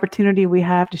every opportunity we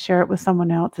have to share it with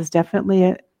someone else is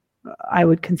definitely I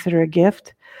would consider a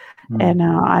gift. And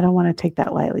I don't want to take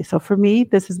that lightly. So for me,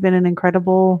 this has been an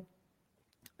incredible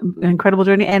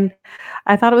journey. And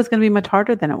I thought it was going to be much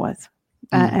harder than it was.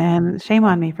 And shame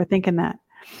on me for thinking that.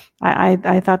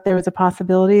 I thought there was a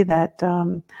possibility that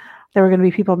there were going to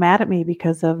be people mad at me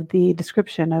because of the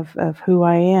description of who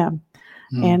I am.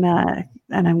 And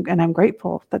I'm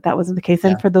grateful that wasn't the case.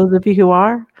 And for those of you who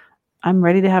are, I'm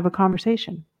ready to have a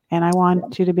conversation. And I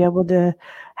want you to be able to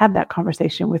have that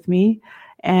conversation with me.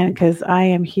 And because I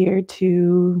am here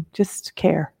to just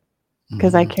care,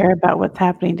 because I care about what's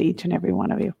happening to each and every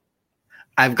one of you.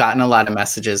 I've gotten a lot of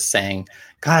messages saying,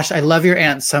 gosh, I love your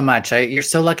aunt so much. You're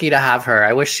so lucky to have her.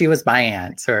 I wish she was my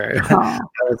aunt. Or I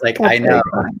was like, I know.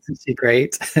 Isn't she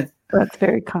great? That's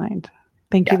very kind.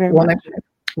 Thank you very much.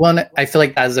 Well, I feel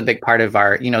like that is a big part of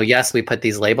our, yes, we put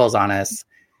these labels on us,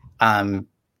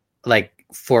 like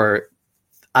for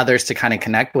others to kind of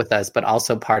connect with us, but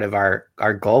also part of our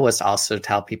goal was to also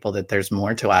tell people that there's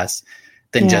more to us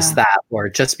than just that, or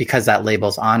just because that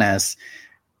label's on us,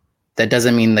 that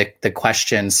doesn't mean that the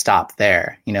questions stop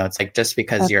there. It's like, just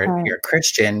because you're a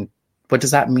Christian, what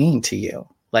does that mean to you?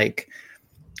 Like,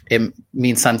 it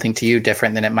means something to you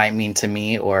different than it might mean to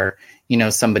me or,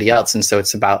 somebody else. And so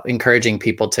it's about encouraging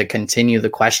people to continue the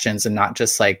questions and not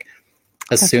just like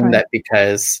assume that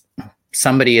because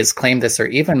somebody has claimed this, or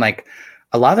even like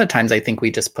a lot of the times I think we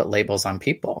just put labels on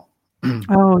people.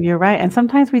 Oh, you're right. And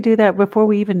sometimes we do that before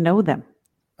we even know them.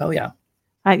 Oh yeah.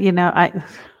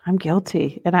 I'm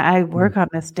guilty. And I work on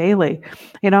this daily.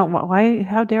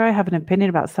 How dare I have an opinion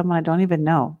about someone I don't even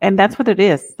know? And that's what it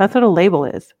is. That's what a label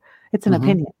is. It's an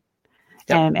opinion.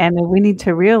 Yep. And we need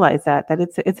to realize that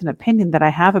it's an opinion that I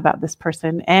have about this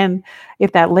person. And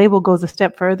if that label goes a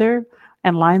step further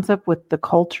and lines up with the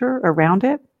culture around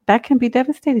it, that can be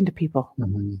devastating to people.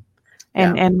 Mm-hmm.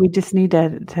 And we just need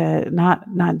to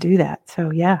not do that.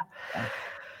 So, yeah.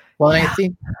 Well, I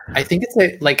think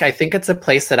it's a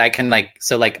place that I can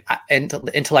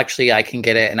intellectually I can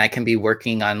get it, and I can be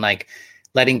working on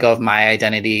letting go of my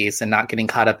identities and not getting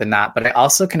caught up in that. But I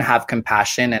also can have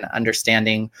compassion and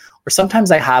understanding, or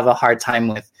sometimes I have a hard time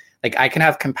with, I can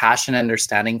have compassion and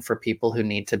understanding for people who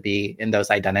need to be in those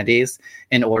identities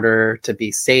in order to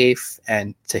be safe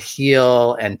and to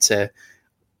heal and to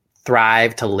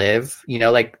thrive, to live,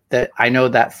 that. I know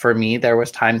that for me, there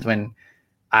was times when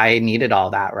I needed all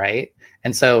that. Right.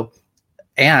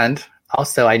 And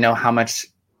also I know how much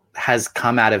has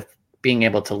come out of being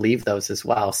able to leave those as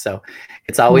well. So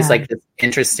it's always this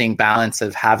interesting balance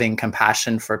of having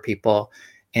compassion for people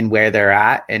in where they're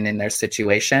at and in their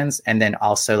situations. And then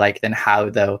also then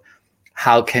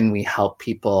how can we help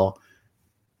people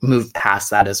move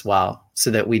past that as well, so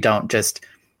that we don't just,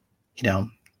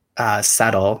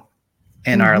 settle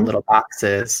in our little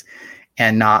boxes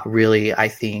and not really, I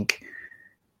think,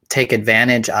 take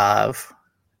advantage of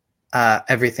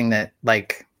everything that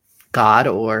God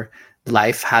or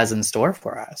life has in store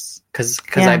for us. Because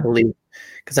I believe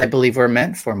we're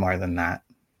meant for more than that.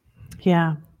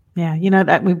 Yeah. Yeah.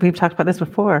 That we've talked about this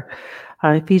before.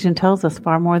 Ephesians tells us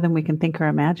far more than we can think or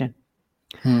imagine.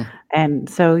 And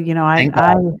so, because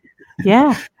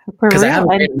I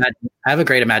have a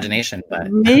great imagination,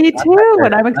 but me too.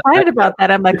 And I'm excited about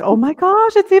that. I'm like, oh my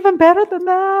gosh, it's even better than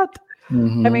that.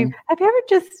 Mm-hmm. I mean, have you ever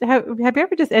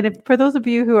just, and for those of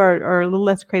you who are a little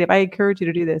less creative, I encourage you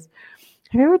to do this.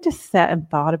 Have you ever just sat and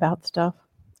thought about stuff?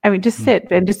 I mean, just sit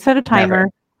and just set a timer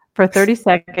for 30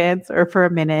 seconds or for a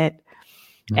minute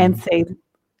and say,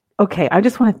 okay, I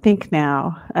just want to think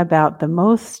now about the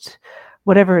most,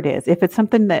 whatever it is. If it's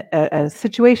something that a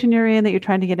situation you're in that you're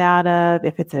trying to get out of,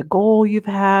 if it's a goal you've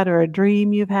had or a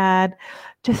dream you've had,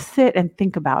 just sit and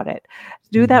think about it.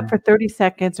 Do that for 30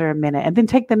 seconds or a minute, and then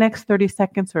take the next 30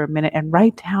 seconds or a minute and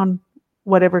write down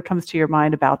whatever comes to your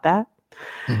mind about that.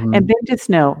 And then just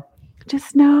know.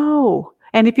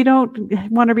 And if you don't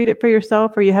want to read it for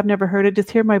yourself or you have never heard it, just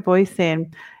hear my voice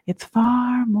saying, it's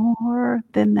far more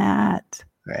than that.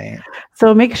 Right.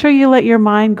 So make sure you let your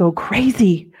mind go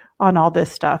crazy on all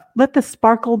this stuff. Let the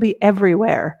sparkle be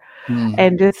everywhere.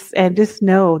 And just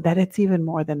know that it's even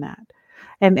more than that.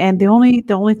 And the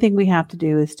only thing we have to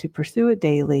do is to pursue it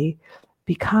daily,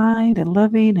 be kind and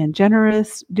loving and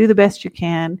generous, do the best you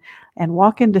can, and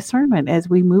walk in discernment as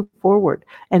we move forward.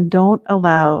 And don't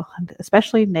allow,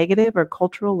 especially negative or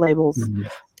cultural labels,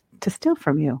 to steal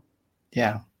from you.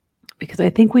 Yeah. Because I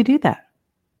think we do that.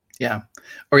 Yeah.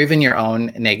 Or even your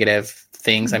own negative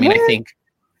things. I mean, I think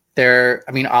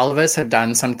all of us have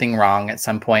done something wrong at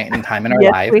some point in time in our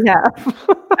life. We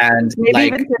have. And maybe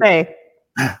even today.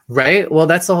 Right. Well,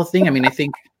 that's the whole thing. I mean, I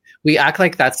think we act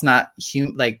like that's not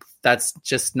that's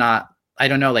just not, I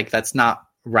don't know, that's not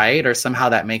right, or somehow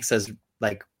that makes us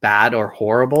bad or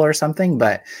horrible or something.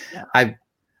 But I've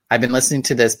been listening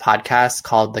to this podcast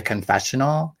called The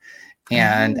Confessional,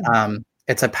 and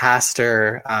it's a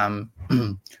pastor,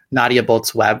 Nadia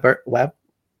Boltz Weber.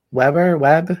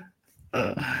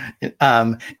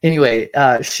 Anyway,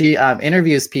 she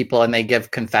interviews people and they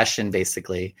give confession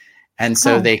basically. And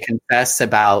so they confess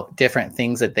about different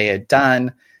things that they had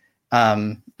done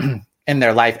in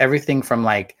their life. Everything from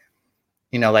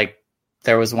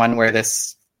there was one where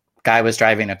this guy was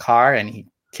driving a car and he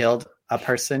killed a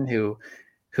person who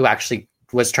actually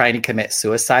was trying to commit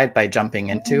suicide by jumping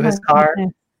into his car,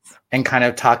 and kind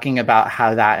of talking about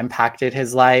how that impacted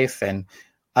his life and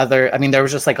there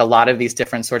was just a lot of these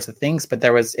different sorts of things, but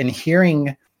there was, in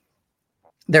hearing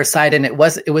their side, and it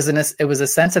was a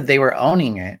sense of they were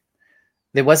owning it.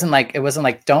 It wasn't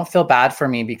like, don't feel bad for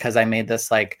me because I made this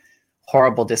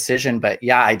horrible decision, but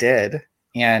yeah, I did.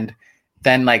 And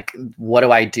then what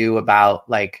do I do about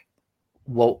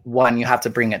one, you have to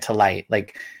bring it to light.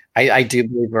 I do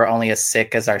believe we're only as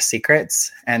sick as our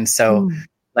secrets. And so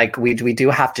we do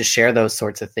have to share those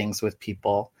sorts of things with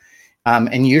people.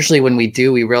 And usually when we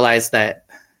do, we realize that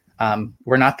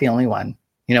we're not the only one.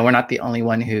 We're not the only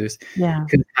one who's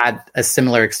had a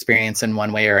similar experience in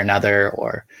one way or another,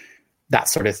 or that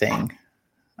sort of thing.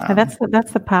 And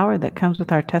that's the power that comes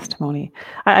with our testimony.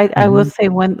 I will say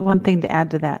one thing to add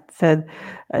to that. Said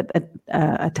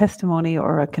a testimony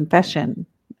or a confession,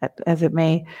 as it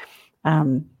may,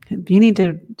 you need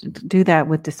to do that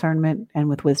with discernment and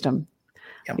with wisdom,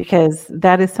 Yep. because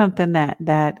that is something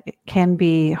that can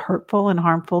be hurtful and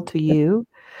harmful to you,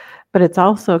 but it's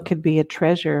also could be a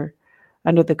treasure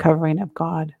under the covering of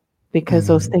God, because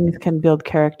those things can build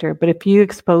character. But if you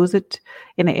expose it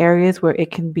in areas where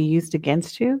it can be used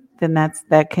against you, then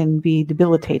that can be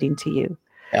debilitating to you.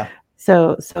 Yeah.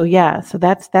 So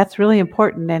that's really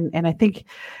important. And I think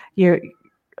you've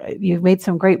made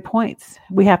some great points.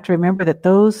 We have to remember that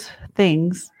those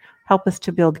things help us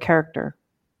to build character.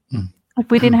 If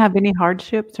we didn't have any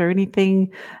hardships or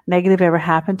anything negative ever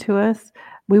happen to us,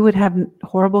 we would have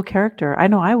horrible character. I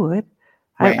know I would.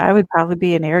 Right. I would probably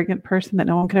be an arrogant person that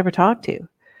no one could ever talk to,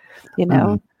 you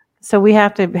know? So we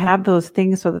have to have those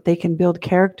things so that they can build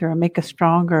character and make us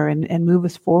stronger and move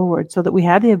us forward, so that we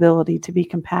have the ability to be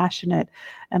compassionate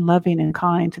and loving and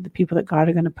kind to the people that God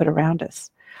are going to put around us,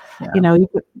 you know,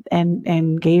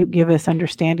 and give us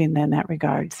understanding in that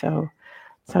regard. So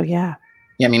yeah.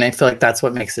 Yeah. I mean, I feel like that's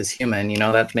what makes us human, you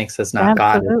know, that makes us not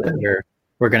Absolutely. God.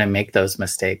 We're going to make those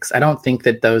mistakes. I don't think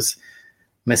that those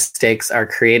mistakes are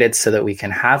created so that we can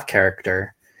have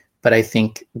character, but I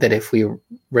think that if we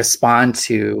respond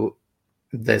to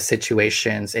the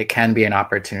situations, it can be an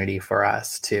opportunity for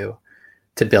us to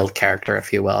build character,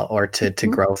 if you will, or to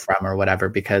grow from, or whatever,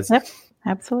 because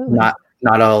absolutely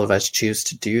not all of us choose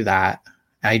to do that.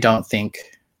 I just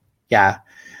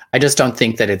don't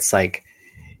think that it's like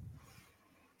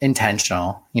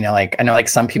intentional, you know, like I know like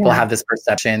some people have this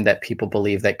perception that people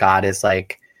believe that God is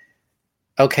like,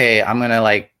 okay, I'm going to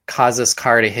like cause this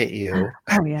car to hit you.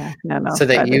 Oh yeah. No. So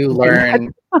that you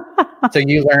learn,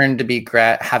 to be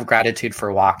have gratitude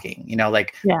for walking, you know,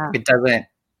 like it doesn't,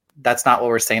 that's not what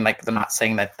we're saying. Like, I'm not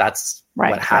saying that that's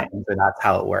what happens or that's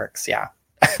how it works. Yeah.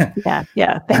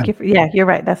 Yeah. Thank you. You're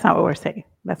right. That's not what we're saying.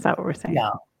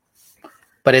 Yeah.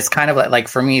 But it's kind of like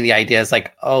for me, the idea is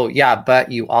like, oh yeah,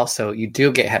 but you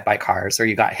do get hit by cars, or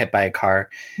you got hit by a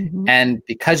car. And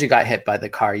because you got hit by the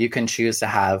car, you can choose to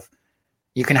have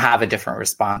a different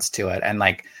response to it. And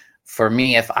like, for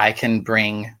me, if I can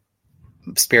bring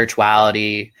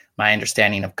spirituality, my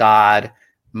understanding of God,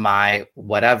 my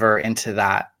whatever into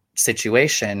that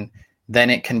situation,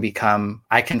 then it can become,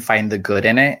 I can find the good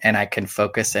in it, and I can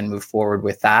focus and move forward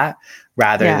with that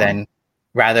rather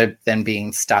than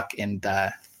being stuck in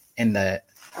the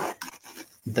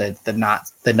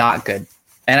not good.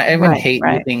 And I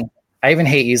even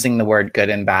hate using the word good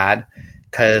and bad,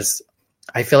 because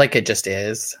I feel like it just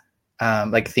is,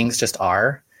 like things just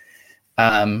are.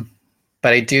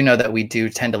 But I do know that we do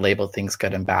tend to label things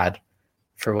good and bad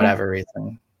for whatever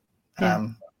reason.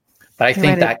 But I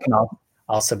think that can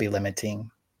also be limiting.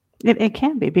 It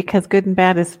can be, because good and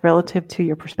bad is relative to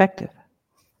your perspective.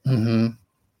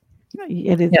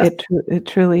 It is. Yes. It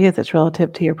truly is. It's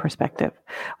relative to your perspective.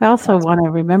 I also want to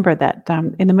remember that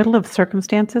in the middle of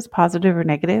circumstances, positive or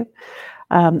negative,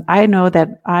 I know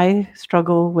that I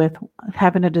struggle with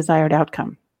having a desired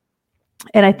outcome.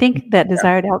 And I think that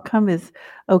desired outcome is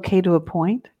okay to a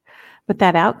point, but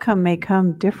that outcome may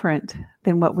come different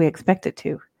than what we expect it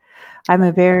to. I'm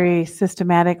a very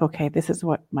systematic, okay, this is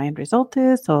what my end result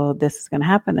is, so this is going to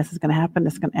happen, this is going to happen,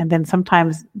 and then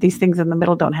sometimes these things in the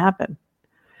middle don't happen.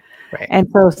 Right. And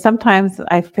so sometimes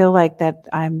I feel like that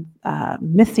I'm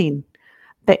missing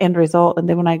the end result. And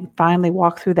then when I finally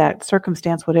walk through that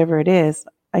circumstance, whatever it is,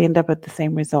 I end up at the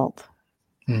same result.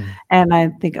 And I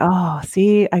think, oh,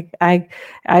 see, I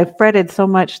fretted so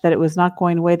much that it was not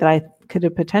going away, that I could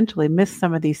have potentially missed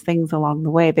some of these things along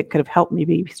the way that could have helped me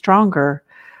be stronger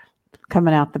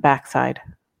coming out the backside.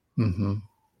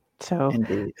 So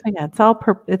yeah,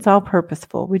 it's all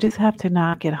purposeful. We just have to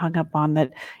not get hung up on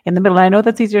that in the middle. I know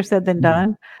that's easier said than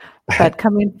done, but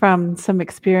coming from some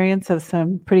experience of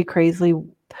some pretty crazy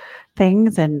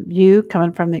things, and you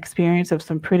coming from the experience of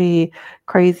some pretty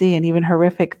crazy and even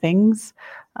horrific things,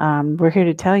 we're here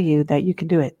to tell you that you can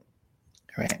do it.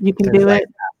 Right. You can do it.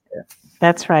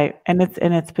 That's right. And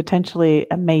it's potentially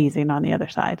amazing on the other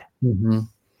side.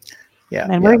 Yeah.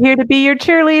 And we're here to be your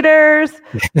cheerleaders.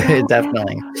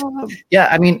 Definitely. Yeah.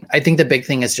 I mean, I think the big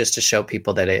thing is just to show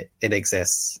people that it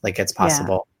exists. Like, it's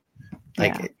possible.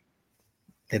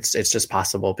 It's just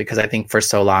possible, because I think for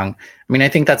so long, I mean, I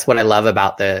think that's what I love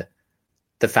about the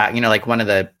fact, you know, like one of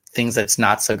the things that's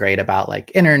not so great about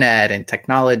like internet and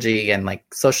technology and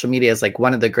like social media is like,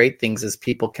 one of the great things is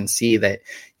people can see that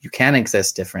you can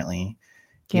exist differently.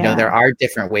 You know, there are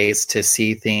different ways to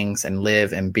see things and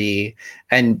live and be,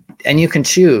 and you can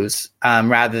choose,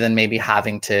 rather than maybe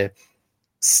having to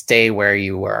stay where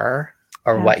you were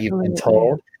or what you've been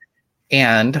told.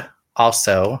 And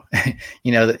also,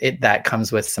 you know, that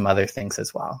comes with some other things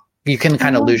as well. You can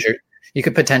kind of you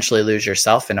could potentially lose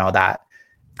yourself in all that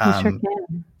Sure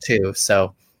can. too.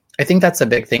 So I think that's a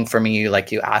big thing for me.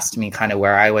 Like, you asked me kind of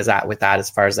where I was at with that, as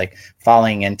far as like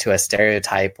falling into a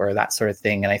stereotype or that sort of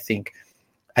thing. And I think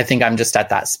I'm just at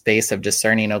that space of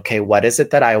discerning, okay, what is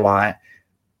it that I want,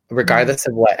 regardless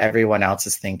of what everyone else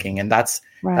is thinking. And that's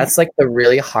like the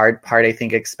really hard part, I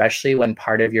think, especially when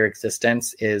part of your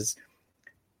existence is,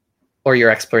 or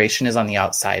your exploration is on the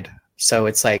outside. So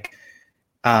it's like,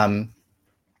 I'm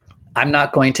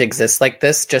not going to exist like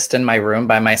this just in my room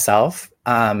by myself,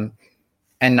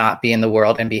 and not be in the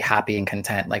world and be happy and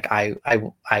content. Like I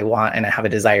want, and I have a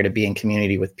desire to be in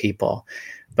community with people,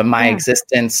 but my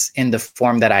existence in the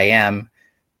form that I am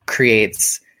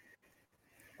creates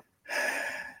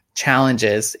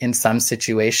challenges in some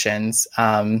situations.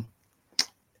 Like,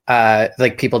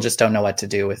 people just don't know what to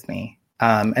do with me.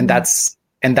 And that's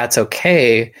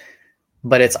okay.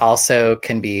 But it's also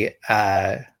can be,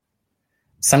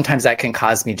 sometimes that can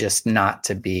cause me just not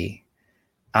to be,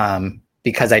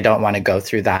 because I don't want to go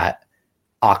through that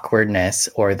awkwardness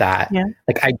or that,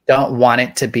 like, I don't want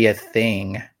it to be a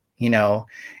thing.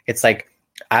 It's like,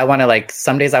 I want to, like,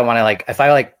 some days I want to, like, if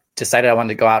I like decided I wanted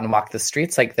to go out and walk the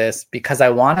streets like this because I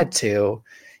wanted to,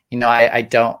 I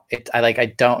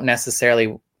don't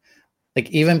necessarily,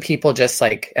 like, even people just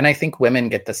like, and I think women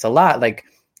get this a lot, like,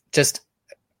 just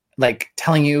like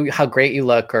telling you how great you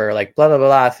look, or like blah, blah, blah,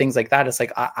 blah, things like that. It's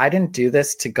like, I didn't do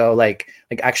this to go like,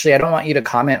 actually, I don't want you to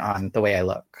comment on the way I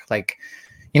look. Like,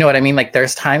 you know what I mean? Like,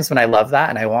 there's times when I love that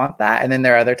and I want that. And then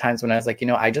there are other times when I was like,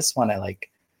 I just want to,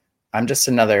 like, I'm just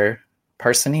another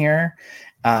person here.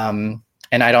 And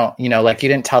I don't, like, you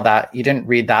didn't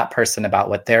read that person about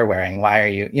what they're wearing. Why are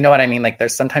you, you know what I mean? Like,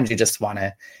 there's sometimes you just want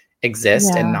to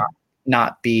exist and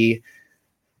not be,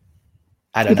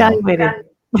 I don't evaluated.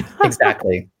 know.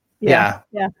 Exactly. Yeah.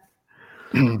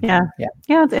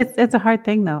 It's a hard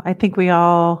thing though. I think we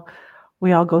all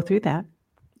go through that.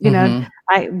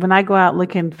 When I go out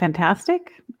looking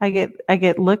fantastic, I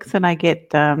get looks, and I get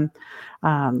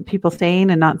people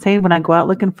saying and not saying. When I go out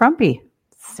looking frumpy,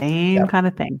 same kind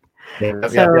of thing.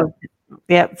 So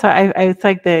I it's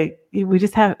like we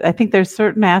just have, I think there's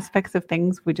certain aspects of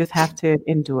things we just have to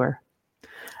endure.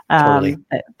 Totally.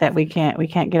 That we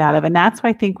can't get out of. And that's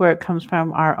why I think where it comes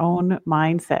from, our own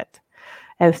mindset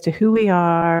as to who we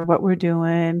are, what we're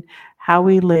doing, how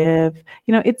we live.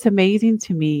 It's amazing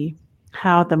to me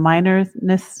how the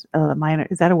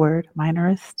is that a word?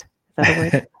 Minorist? Is that a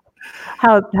word?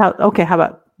 how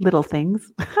about little things?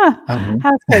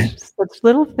 How such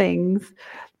little things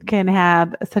can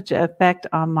have such an effect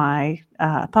on my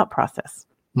thought process.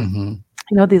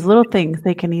 These little things,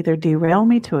 they can either derail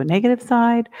me to a negative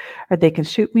side, or they can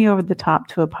shoot me over the top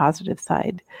to a positive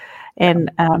side. And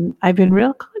I've been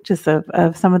real conscious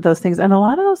of some of those things. And a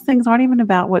lot of those things aren't even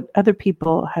about what other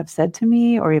people have said to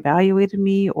me or evaluated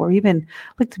me or even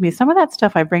looked at me. Some of that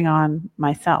stuff I bring on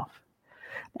myself.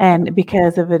 And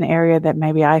because of an area that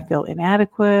maybe I feel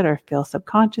inadequate or feel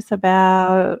subconscious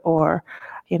about, or,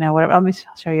 whatever. Let me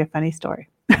show you a funny story,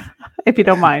 if you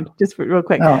don't mind, just real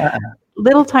quick.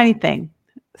 Little tiny thing.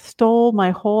 Stole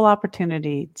my whole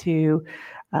opportunity to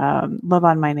love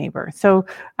on my neighbor. So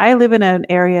I live in an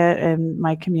area in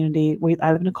my community.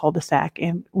 I live in a cul-de-sac,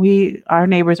 and our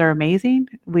neighbors are amazing.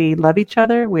 We love each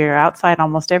other. We're outside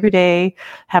almost every day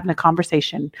having a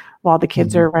conversation while the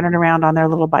kids are running around on their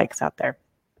little bikes out there.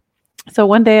 So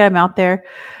one day I'm out there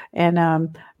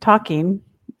and talking,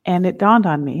 and it dawned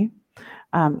on me.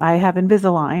 I have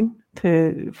Invisalign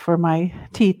for my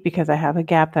teeth because I have a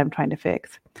gap that I'm trying to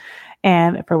fix.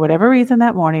 And for whatever reason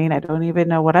that morning, I don't even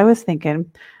know what I was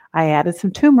thinking, I added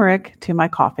some turmeric to my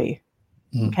coffee.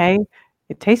 Okay.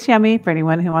 It tastes yummy for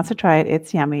anyone who wants to try it.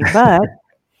 It's yummy, but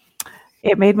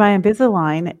it made my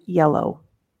Invisalign yellow.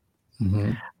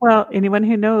 Well, anyone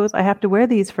who knows, I have to wear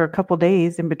these for a couple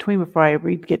days in between before I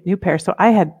get new pair. So I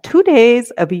had 2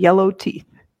 days of yellow teeth.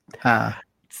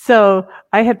 So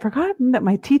I had forgotten that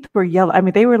my teeth were yellow. I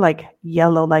mean, they were like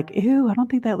yellow, like, ew, I don't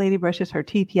think that lady brushes her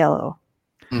teeth yellow.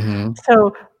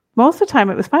 So most of the time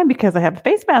it was fine because I have a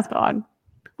face mask on.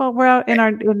 Well, we're out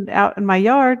out in my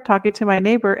yard talking to my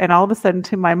neighbor, and all of a sudden,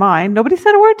 to my mind, nobody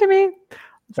said a word to me.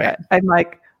 So I'm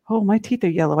like, oh, my teeth are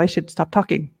yellow. I should stop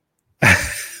talking.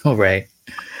 Right.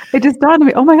 It just dawned on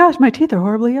me, oh my gosh, my teeth are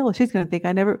horribly yellow. She's going to think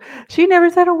she never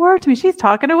said a word to me. She's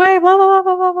talking away, blah, blah,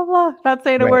 blah, blah, blah, blah. Not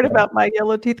saying a word about my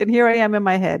yellow teeth. And here I am in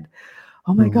my head.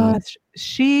 Oh my gosh,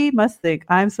 she must think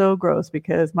I'm so gross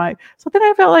because so then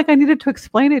I felt like I needed to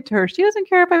explain it to her. She doesn't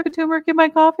care if I put turmeric in my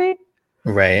coffee.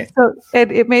 Right. So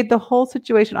it made the whole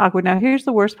situation awkward. Now, here's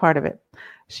the worst part of it.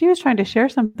 She was trying to share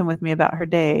something with me about her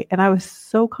day, and I was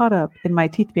so caught up in my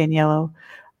teeth being yellow,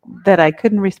 that I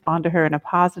couldn't respond to her in a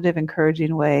positive,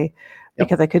 encouraging way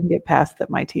because I couldn't get past that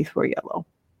my teeth were yellow.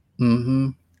 Mm-hmm.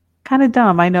 Kind of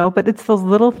dumb, I know, but it's those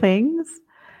little things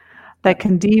that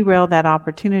can derail that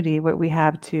opportunity where we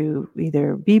have to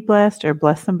either be blessed or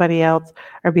bless somebody else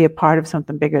or be a part of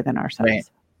something bigger than ourselves. Right.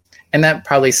 And that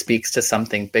probably speaks to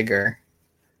something bigger.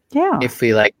 Yeah. If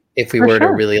we were to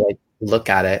really like look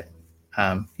at it.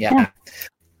 Yeah.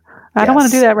 I don't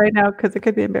want to do that right now because it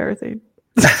could be embarrassing.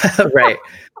 Right.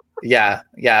 Yeah.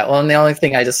 Well, and the only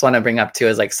thing I just want to bring up too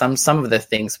is like some of the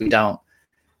things we don't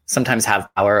sometimes have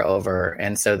power over.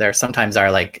 And so there sometimes are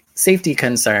like safety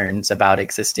concerns about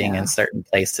existing in certain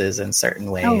places in certain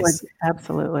ways. Oh,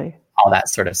 absolutely. All that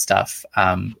sort of stuff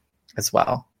as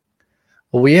well.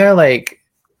 We are like,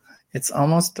 it's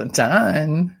almost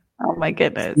done. Oh my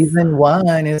goodness. Season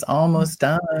 1 is almost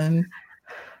done.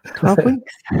 12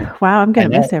 weeks. Wow, I'm going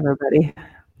to miss everybody.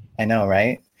 I know,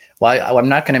 right? Well, I'm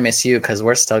not going to miss you because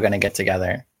we're still going to get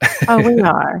together. Oh,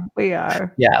 we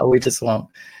are. Yeah, we just won't.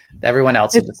 Everyone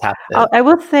else will just have to. I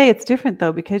will say it's different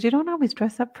though, because you don't always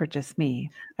dress up for just me.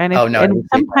 And, and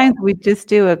sometimes we just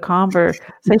do a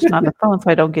conversation on the phone, so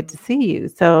I don't get to see you.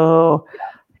 So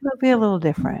it'll be a little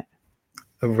different.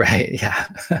 Right. Yeah,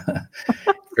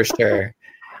 for sure.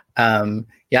 And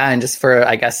just for,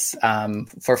 I guess,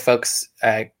 for folks,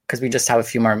 because we just have a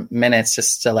few more minutes,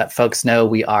 just to let folks know,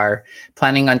 we are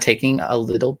planning on taking a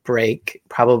little break,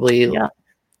 probably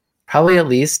at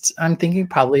least, I'm thinking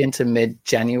probably into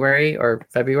mid-January or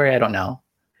February. I don't know.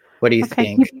 What do you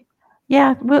think?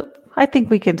 Yeah, well, I think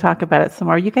we can talk about it some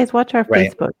more. You guys watch our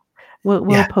Facebook.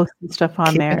 We'll post some stuff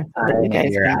on there so that you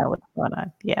guys know what's going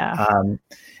on. Yeah.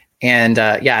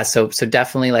 So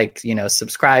definitely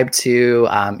subscribe to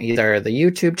either the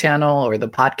YouTube channel or the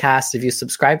podcast. If you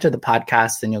subscribe to the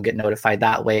podcast, then you'll get notified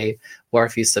that way. Or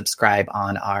if you subscribe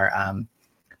on our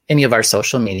any of our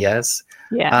social medias.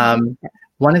 Yeah.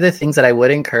 One of the things that I would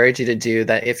encourage you to do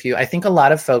that I think a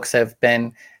lot of folks have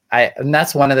been, and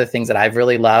that's one of the things that I've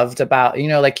really loved about,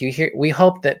 we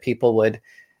hope that people would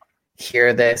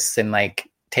hear this and like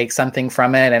take something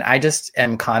from it. And I just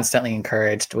am constantly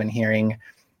encouraged when hearing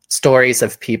stories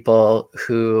of people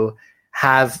who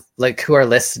have who are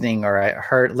listening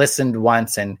or listened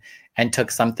once and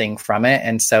took something from it.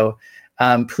 And so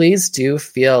please do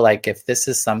feel like if this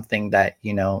is something that,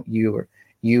 you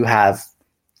have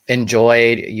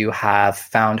enjoyed, you have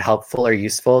found helpful or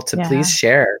useful, to please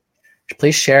share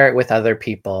it with other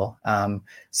people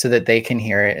so that they can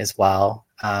hear it as well.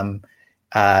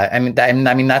 I mean,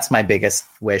 that's my biggest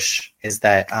wish is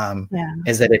that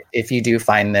if you do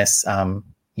find this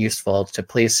useful, to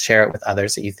please share it with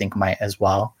others that you think might as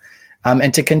well,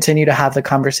 and to continue to have the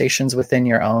conversations within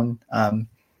your own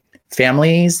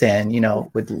families, and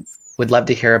would love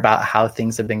to hear about how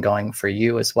things have been going for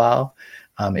you as well,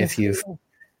 if you've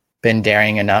been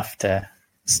daring enough to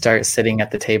start sitting at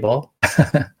the table.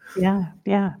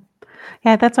 Yeah,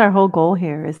 that's our whole goal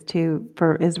here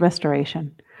is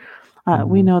restoration.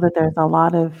 We know that there's a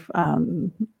lot of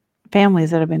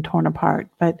families that have been torn apart,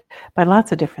 but by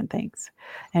lots of different things.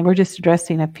 And we're just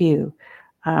addressing a few.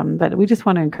 But we just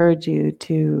want to encourage you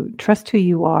to trust who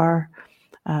you are,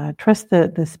 trust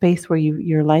the space where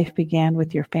your life began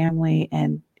with your family,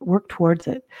 and work towards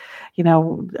it.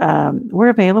 We're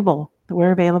available.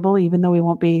 We're available, even though we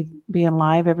won't be being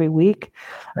live every week.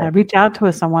 Reach out to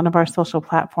us on one of our social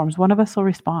platforms. One of us will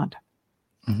respond.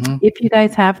 Mm-hmm. If you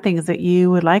guys have things that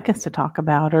you would like us to talk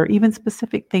about, or even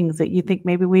specific things that you think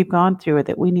maybe we've gone through or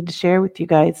that we need to share with you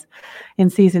guys in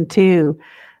season 2,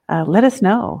 let us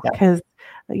know, because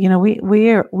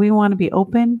we want to be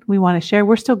open. We want to share.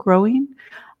 We're still growing.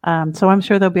 So I'm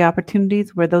sure there'll be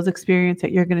opportunities where those experiences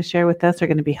that you're going to share with us are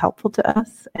going to be helpful to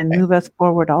us and move us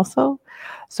forward also.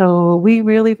 So we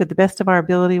really, with the best of our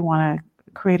ability, want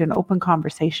to create an open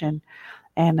conversation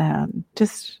and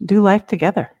just do life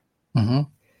together. Mm-hmm.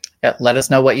 Yeah, let us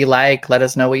know what you like. Let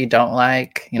us know what you don't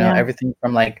like. Everything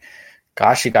from like,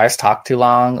 gosh, you guys talk too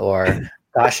long, or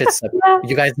gosh,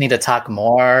 you guys need to talk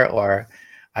more, or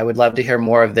I would love to hear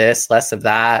more of this, less of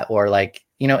that, or like,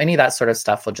 any of that sort of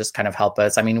stuff will just kind of help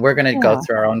us. I mean, we're going to go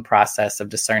through our own process of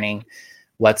discerning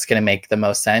what's going to make the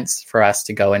most sense for us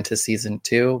to go into season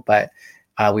 2, but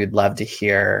we'd love to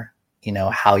hear,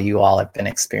 how you all have been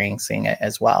experiencing it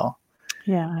as well.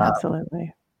 Yeah,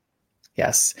 absolutely.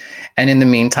 Yes. And in the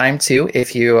meantime, too,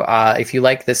 if you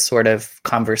like this sort of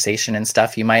conversation and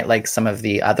stuff, you might like some of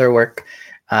the other work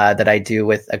that I do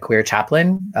with A Queer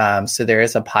Chaplain. So there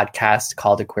is a podcast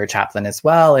called A Queer Chaplain as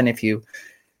well. And if you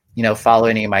follow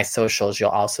any of my socials, you'll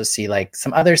also see like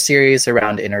some other series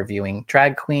around interviewing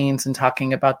drag queens and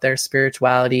talking about their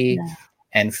spirituality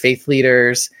and faith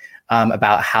leaders.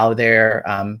 about how they're,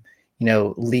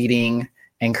 leading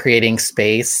and creating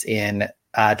space in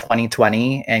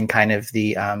 2020 and kind of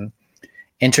the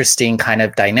interesting kind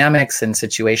of dynamics and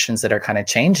situations that are kind of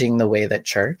changing the way that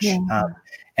church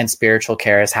and spiritual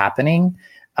care is happening.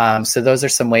 So those are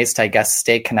some ways to, I guess,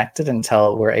 stay connected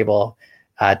until we're able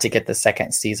to get the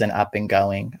second season up and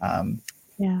going.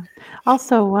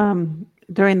 Also,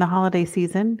 during the holiday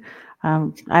season,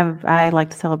 I like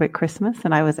to celebrate Christmas,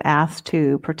 and I was asked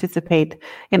to participate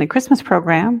in a Christmas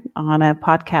program on a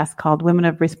podcast called Women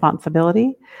of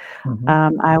Responsibility.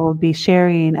 I will be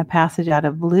sharing a passage out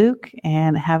of Luke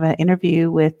and have an interview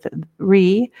with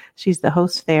Ree. She's the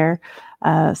host there.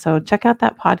 So check out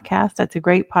that podcast. That's a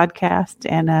great podcast.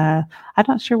 And I'm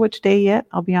not sure which day yet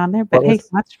I'll be on there, but hey,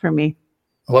 that's for me.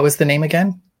 What was the name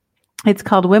again? It's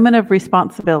called Women of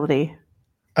Responsibility.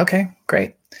 Okay,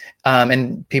 great.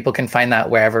 And people can find that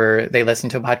wherever they listen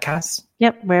to podcasts?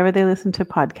 Yep, wherever they listen to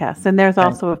podcasts. And there's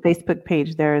also a Facebook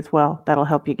page there as well. That'll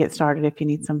help you get started if you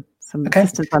need some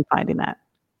assistance on finding that.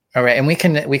 All right. And we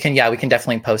can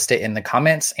definitely post it in the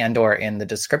comments and or in the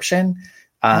description,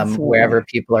 wherever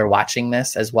people are watching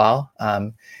this as well.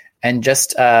 And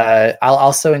just, I'll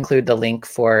also include the link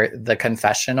for The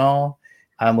Confessional,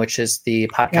 which is the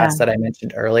podcast that I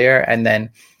mentioned earlier. And then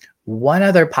one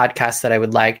other podcast that I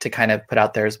would like to kind of put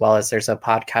out there as well is there's a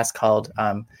podcast called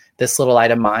This Little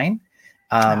Light of Mine.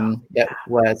 It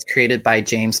was created by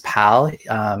James Powell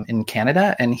in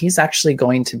Canada. And he's actually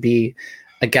going to be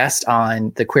a guest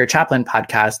on the Queer Chaplain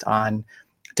podcast on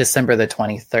December the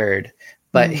 23rd.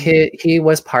 But he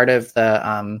was part of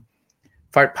the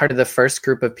first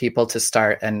group of people to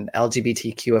start an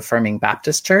LGBTQ affirming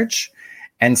Baptist church.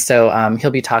 And so he'll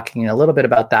be talking a little bit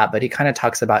about that, but he kind of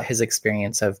talks about his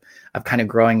experience of kind of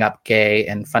growing up gay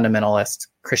and fundamentalist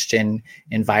Christian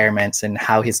environments and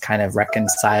how he's kind of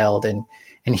reconciled and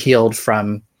healed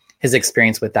from his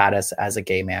experience with that as a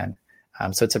gay man.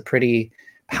 So it's a pretty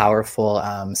powerful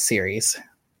series.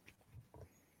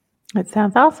 It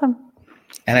sounds awesome.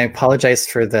 And I apologize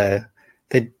for the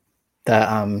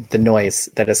noise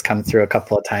that has come through a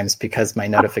couple of times because my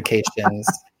notifications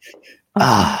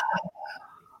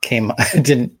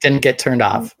didn't get turned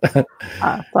off.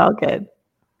 It's all good.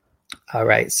 All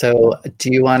right. So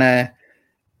do you want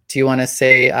to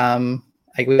say,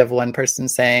 we have one person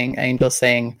saying, Angel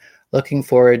saying, looking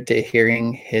forward to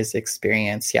hearing his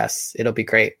experience. Yes, it'll be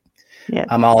great. Yeah.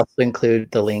 I'll also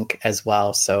include the link as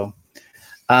well. So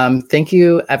thank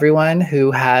you everyone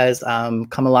who has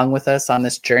come along with us on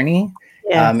this journey.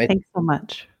 Yeah, thanks so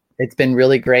much. It's been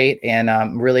really great. And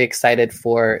I'm really excited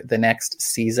for the next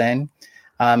season.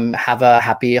 Have a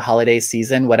happy holiday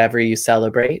season, whatever you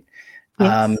celebrate.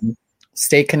 Yes.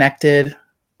 Stay connected,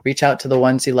 reach out to the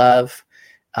ones you love,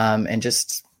 and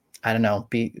just, I don't know,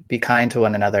 be kind to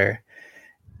one another.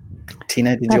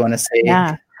 Tina, did you want to say?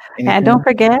 Yeah. Anything? And don't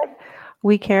forget,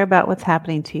 we care about what's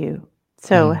happening to you.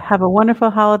 So have a wonderful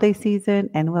holiday season,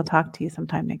 and we'll talk to you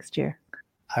sometime next year.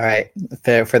 All right.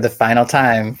 For the final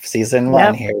time, season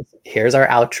 1, here's our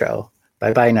outro.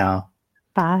 Bye-bye now.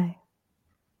 Bye.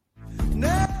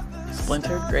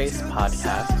 Splintered Grace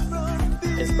Podcast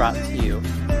is brought to you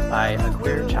by A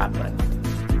Queer Chaplain.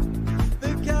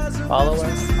 Follow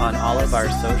us on all of our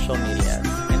social medias,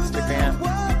 Instagram,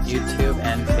 YouTube,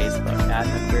 and Facebook at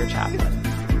A Queer Chaplain.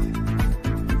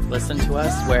 Listen to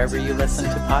us wherever you listen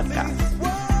to podcasts.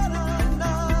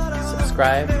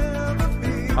 Subscribe,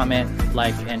 comment,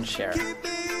 like, and share.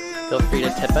 Feel free to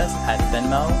tip us at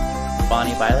Venmo,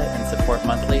 Bonnie Violet, and support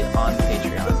monthly on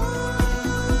Patreon.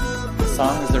 The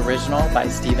song is original by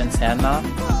Steven Sandnoff,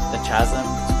 The Chasm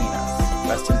Between Us.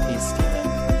 Rest in peace, Steven.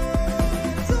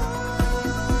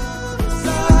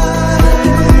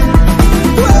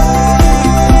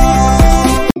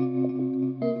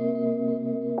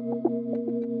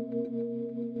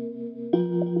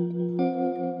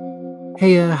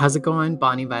 Hey, how's it going?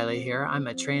 Bonnie Violet here. I'm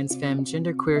a trans femme,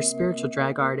 genderqueer, spiritual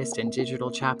drag artist, and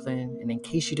digital chaplain. And in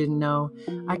case you didn't know,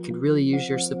 I could really use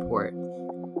your support.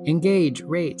 Engage,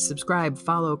 rate, subscribe,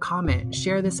 follow, comment,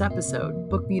 share this episode,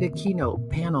 book me to keynote,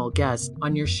 panel, guest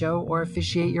on your show, or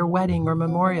officiate your wedding or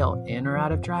memorial, in or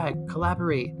out of drag,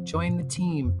 collaborate, join the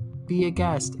team, be a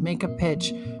guest, make a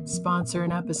pitch, sponsor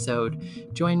an episode,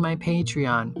 join my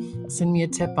Patreon, send me a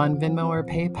tip on Venmo or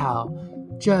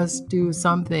PayPal. Just do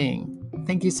something.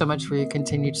 Thank you so much for your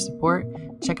continued support.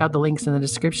 Check out the links in the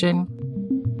description.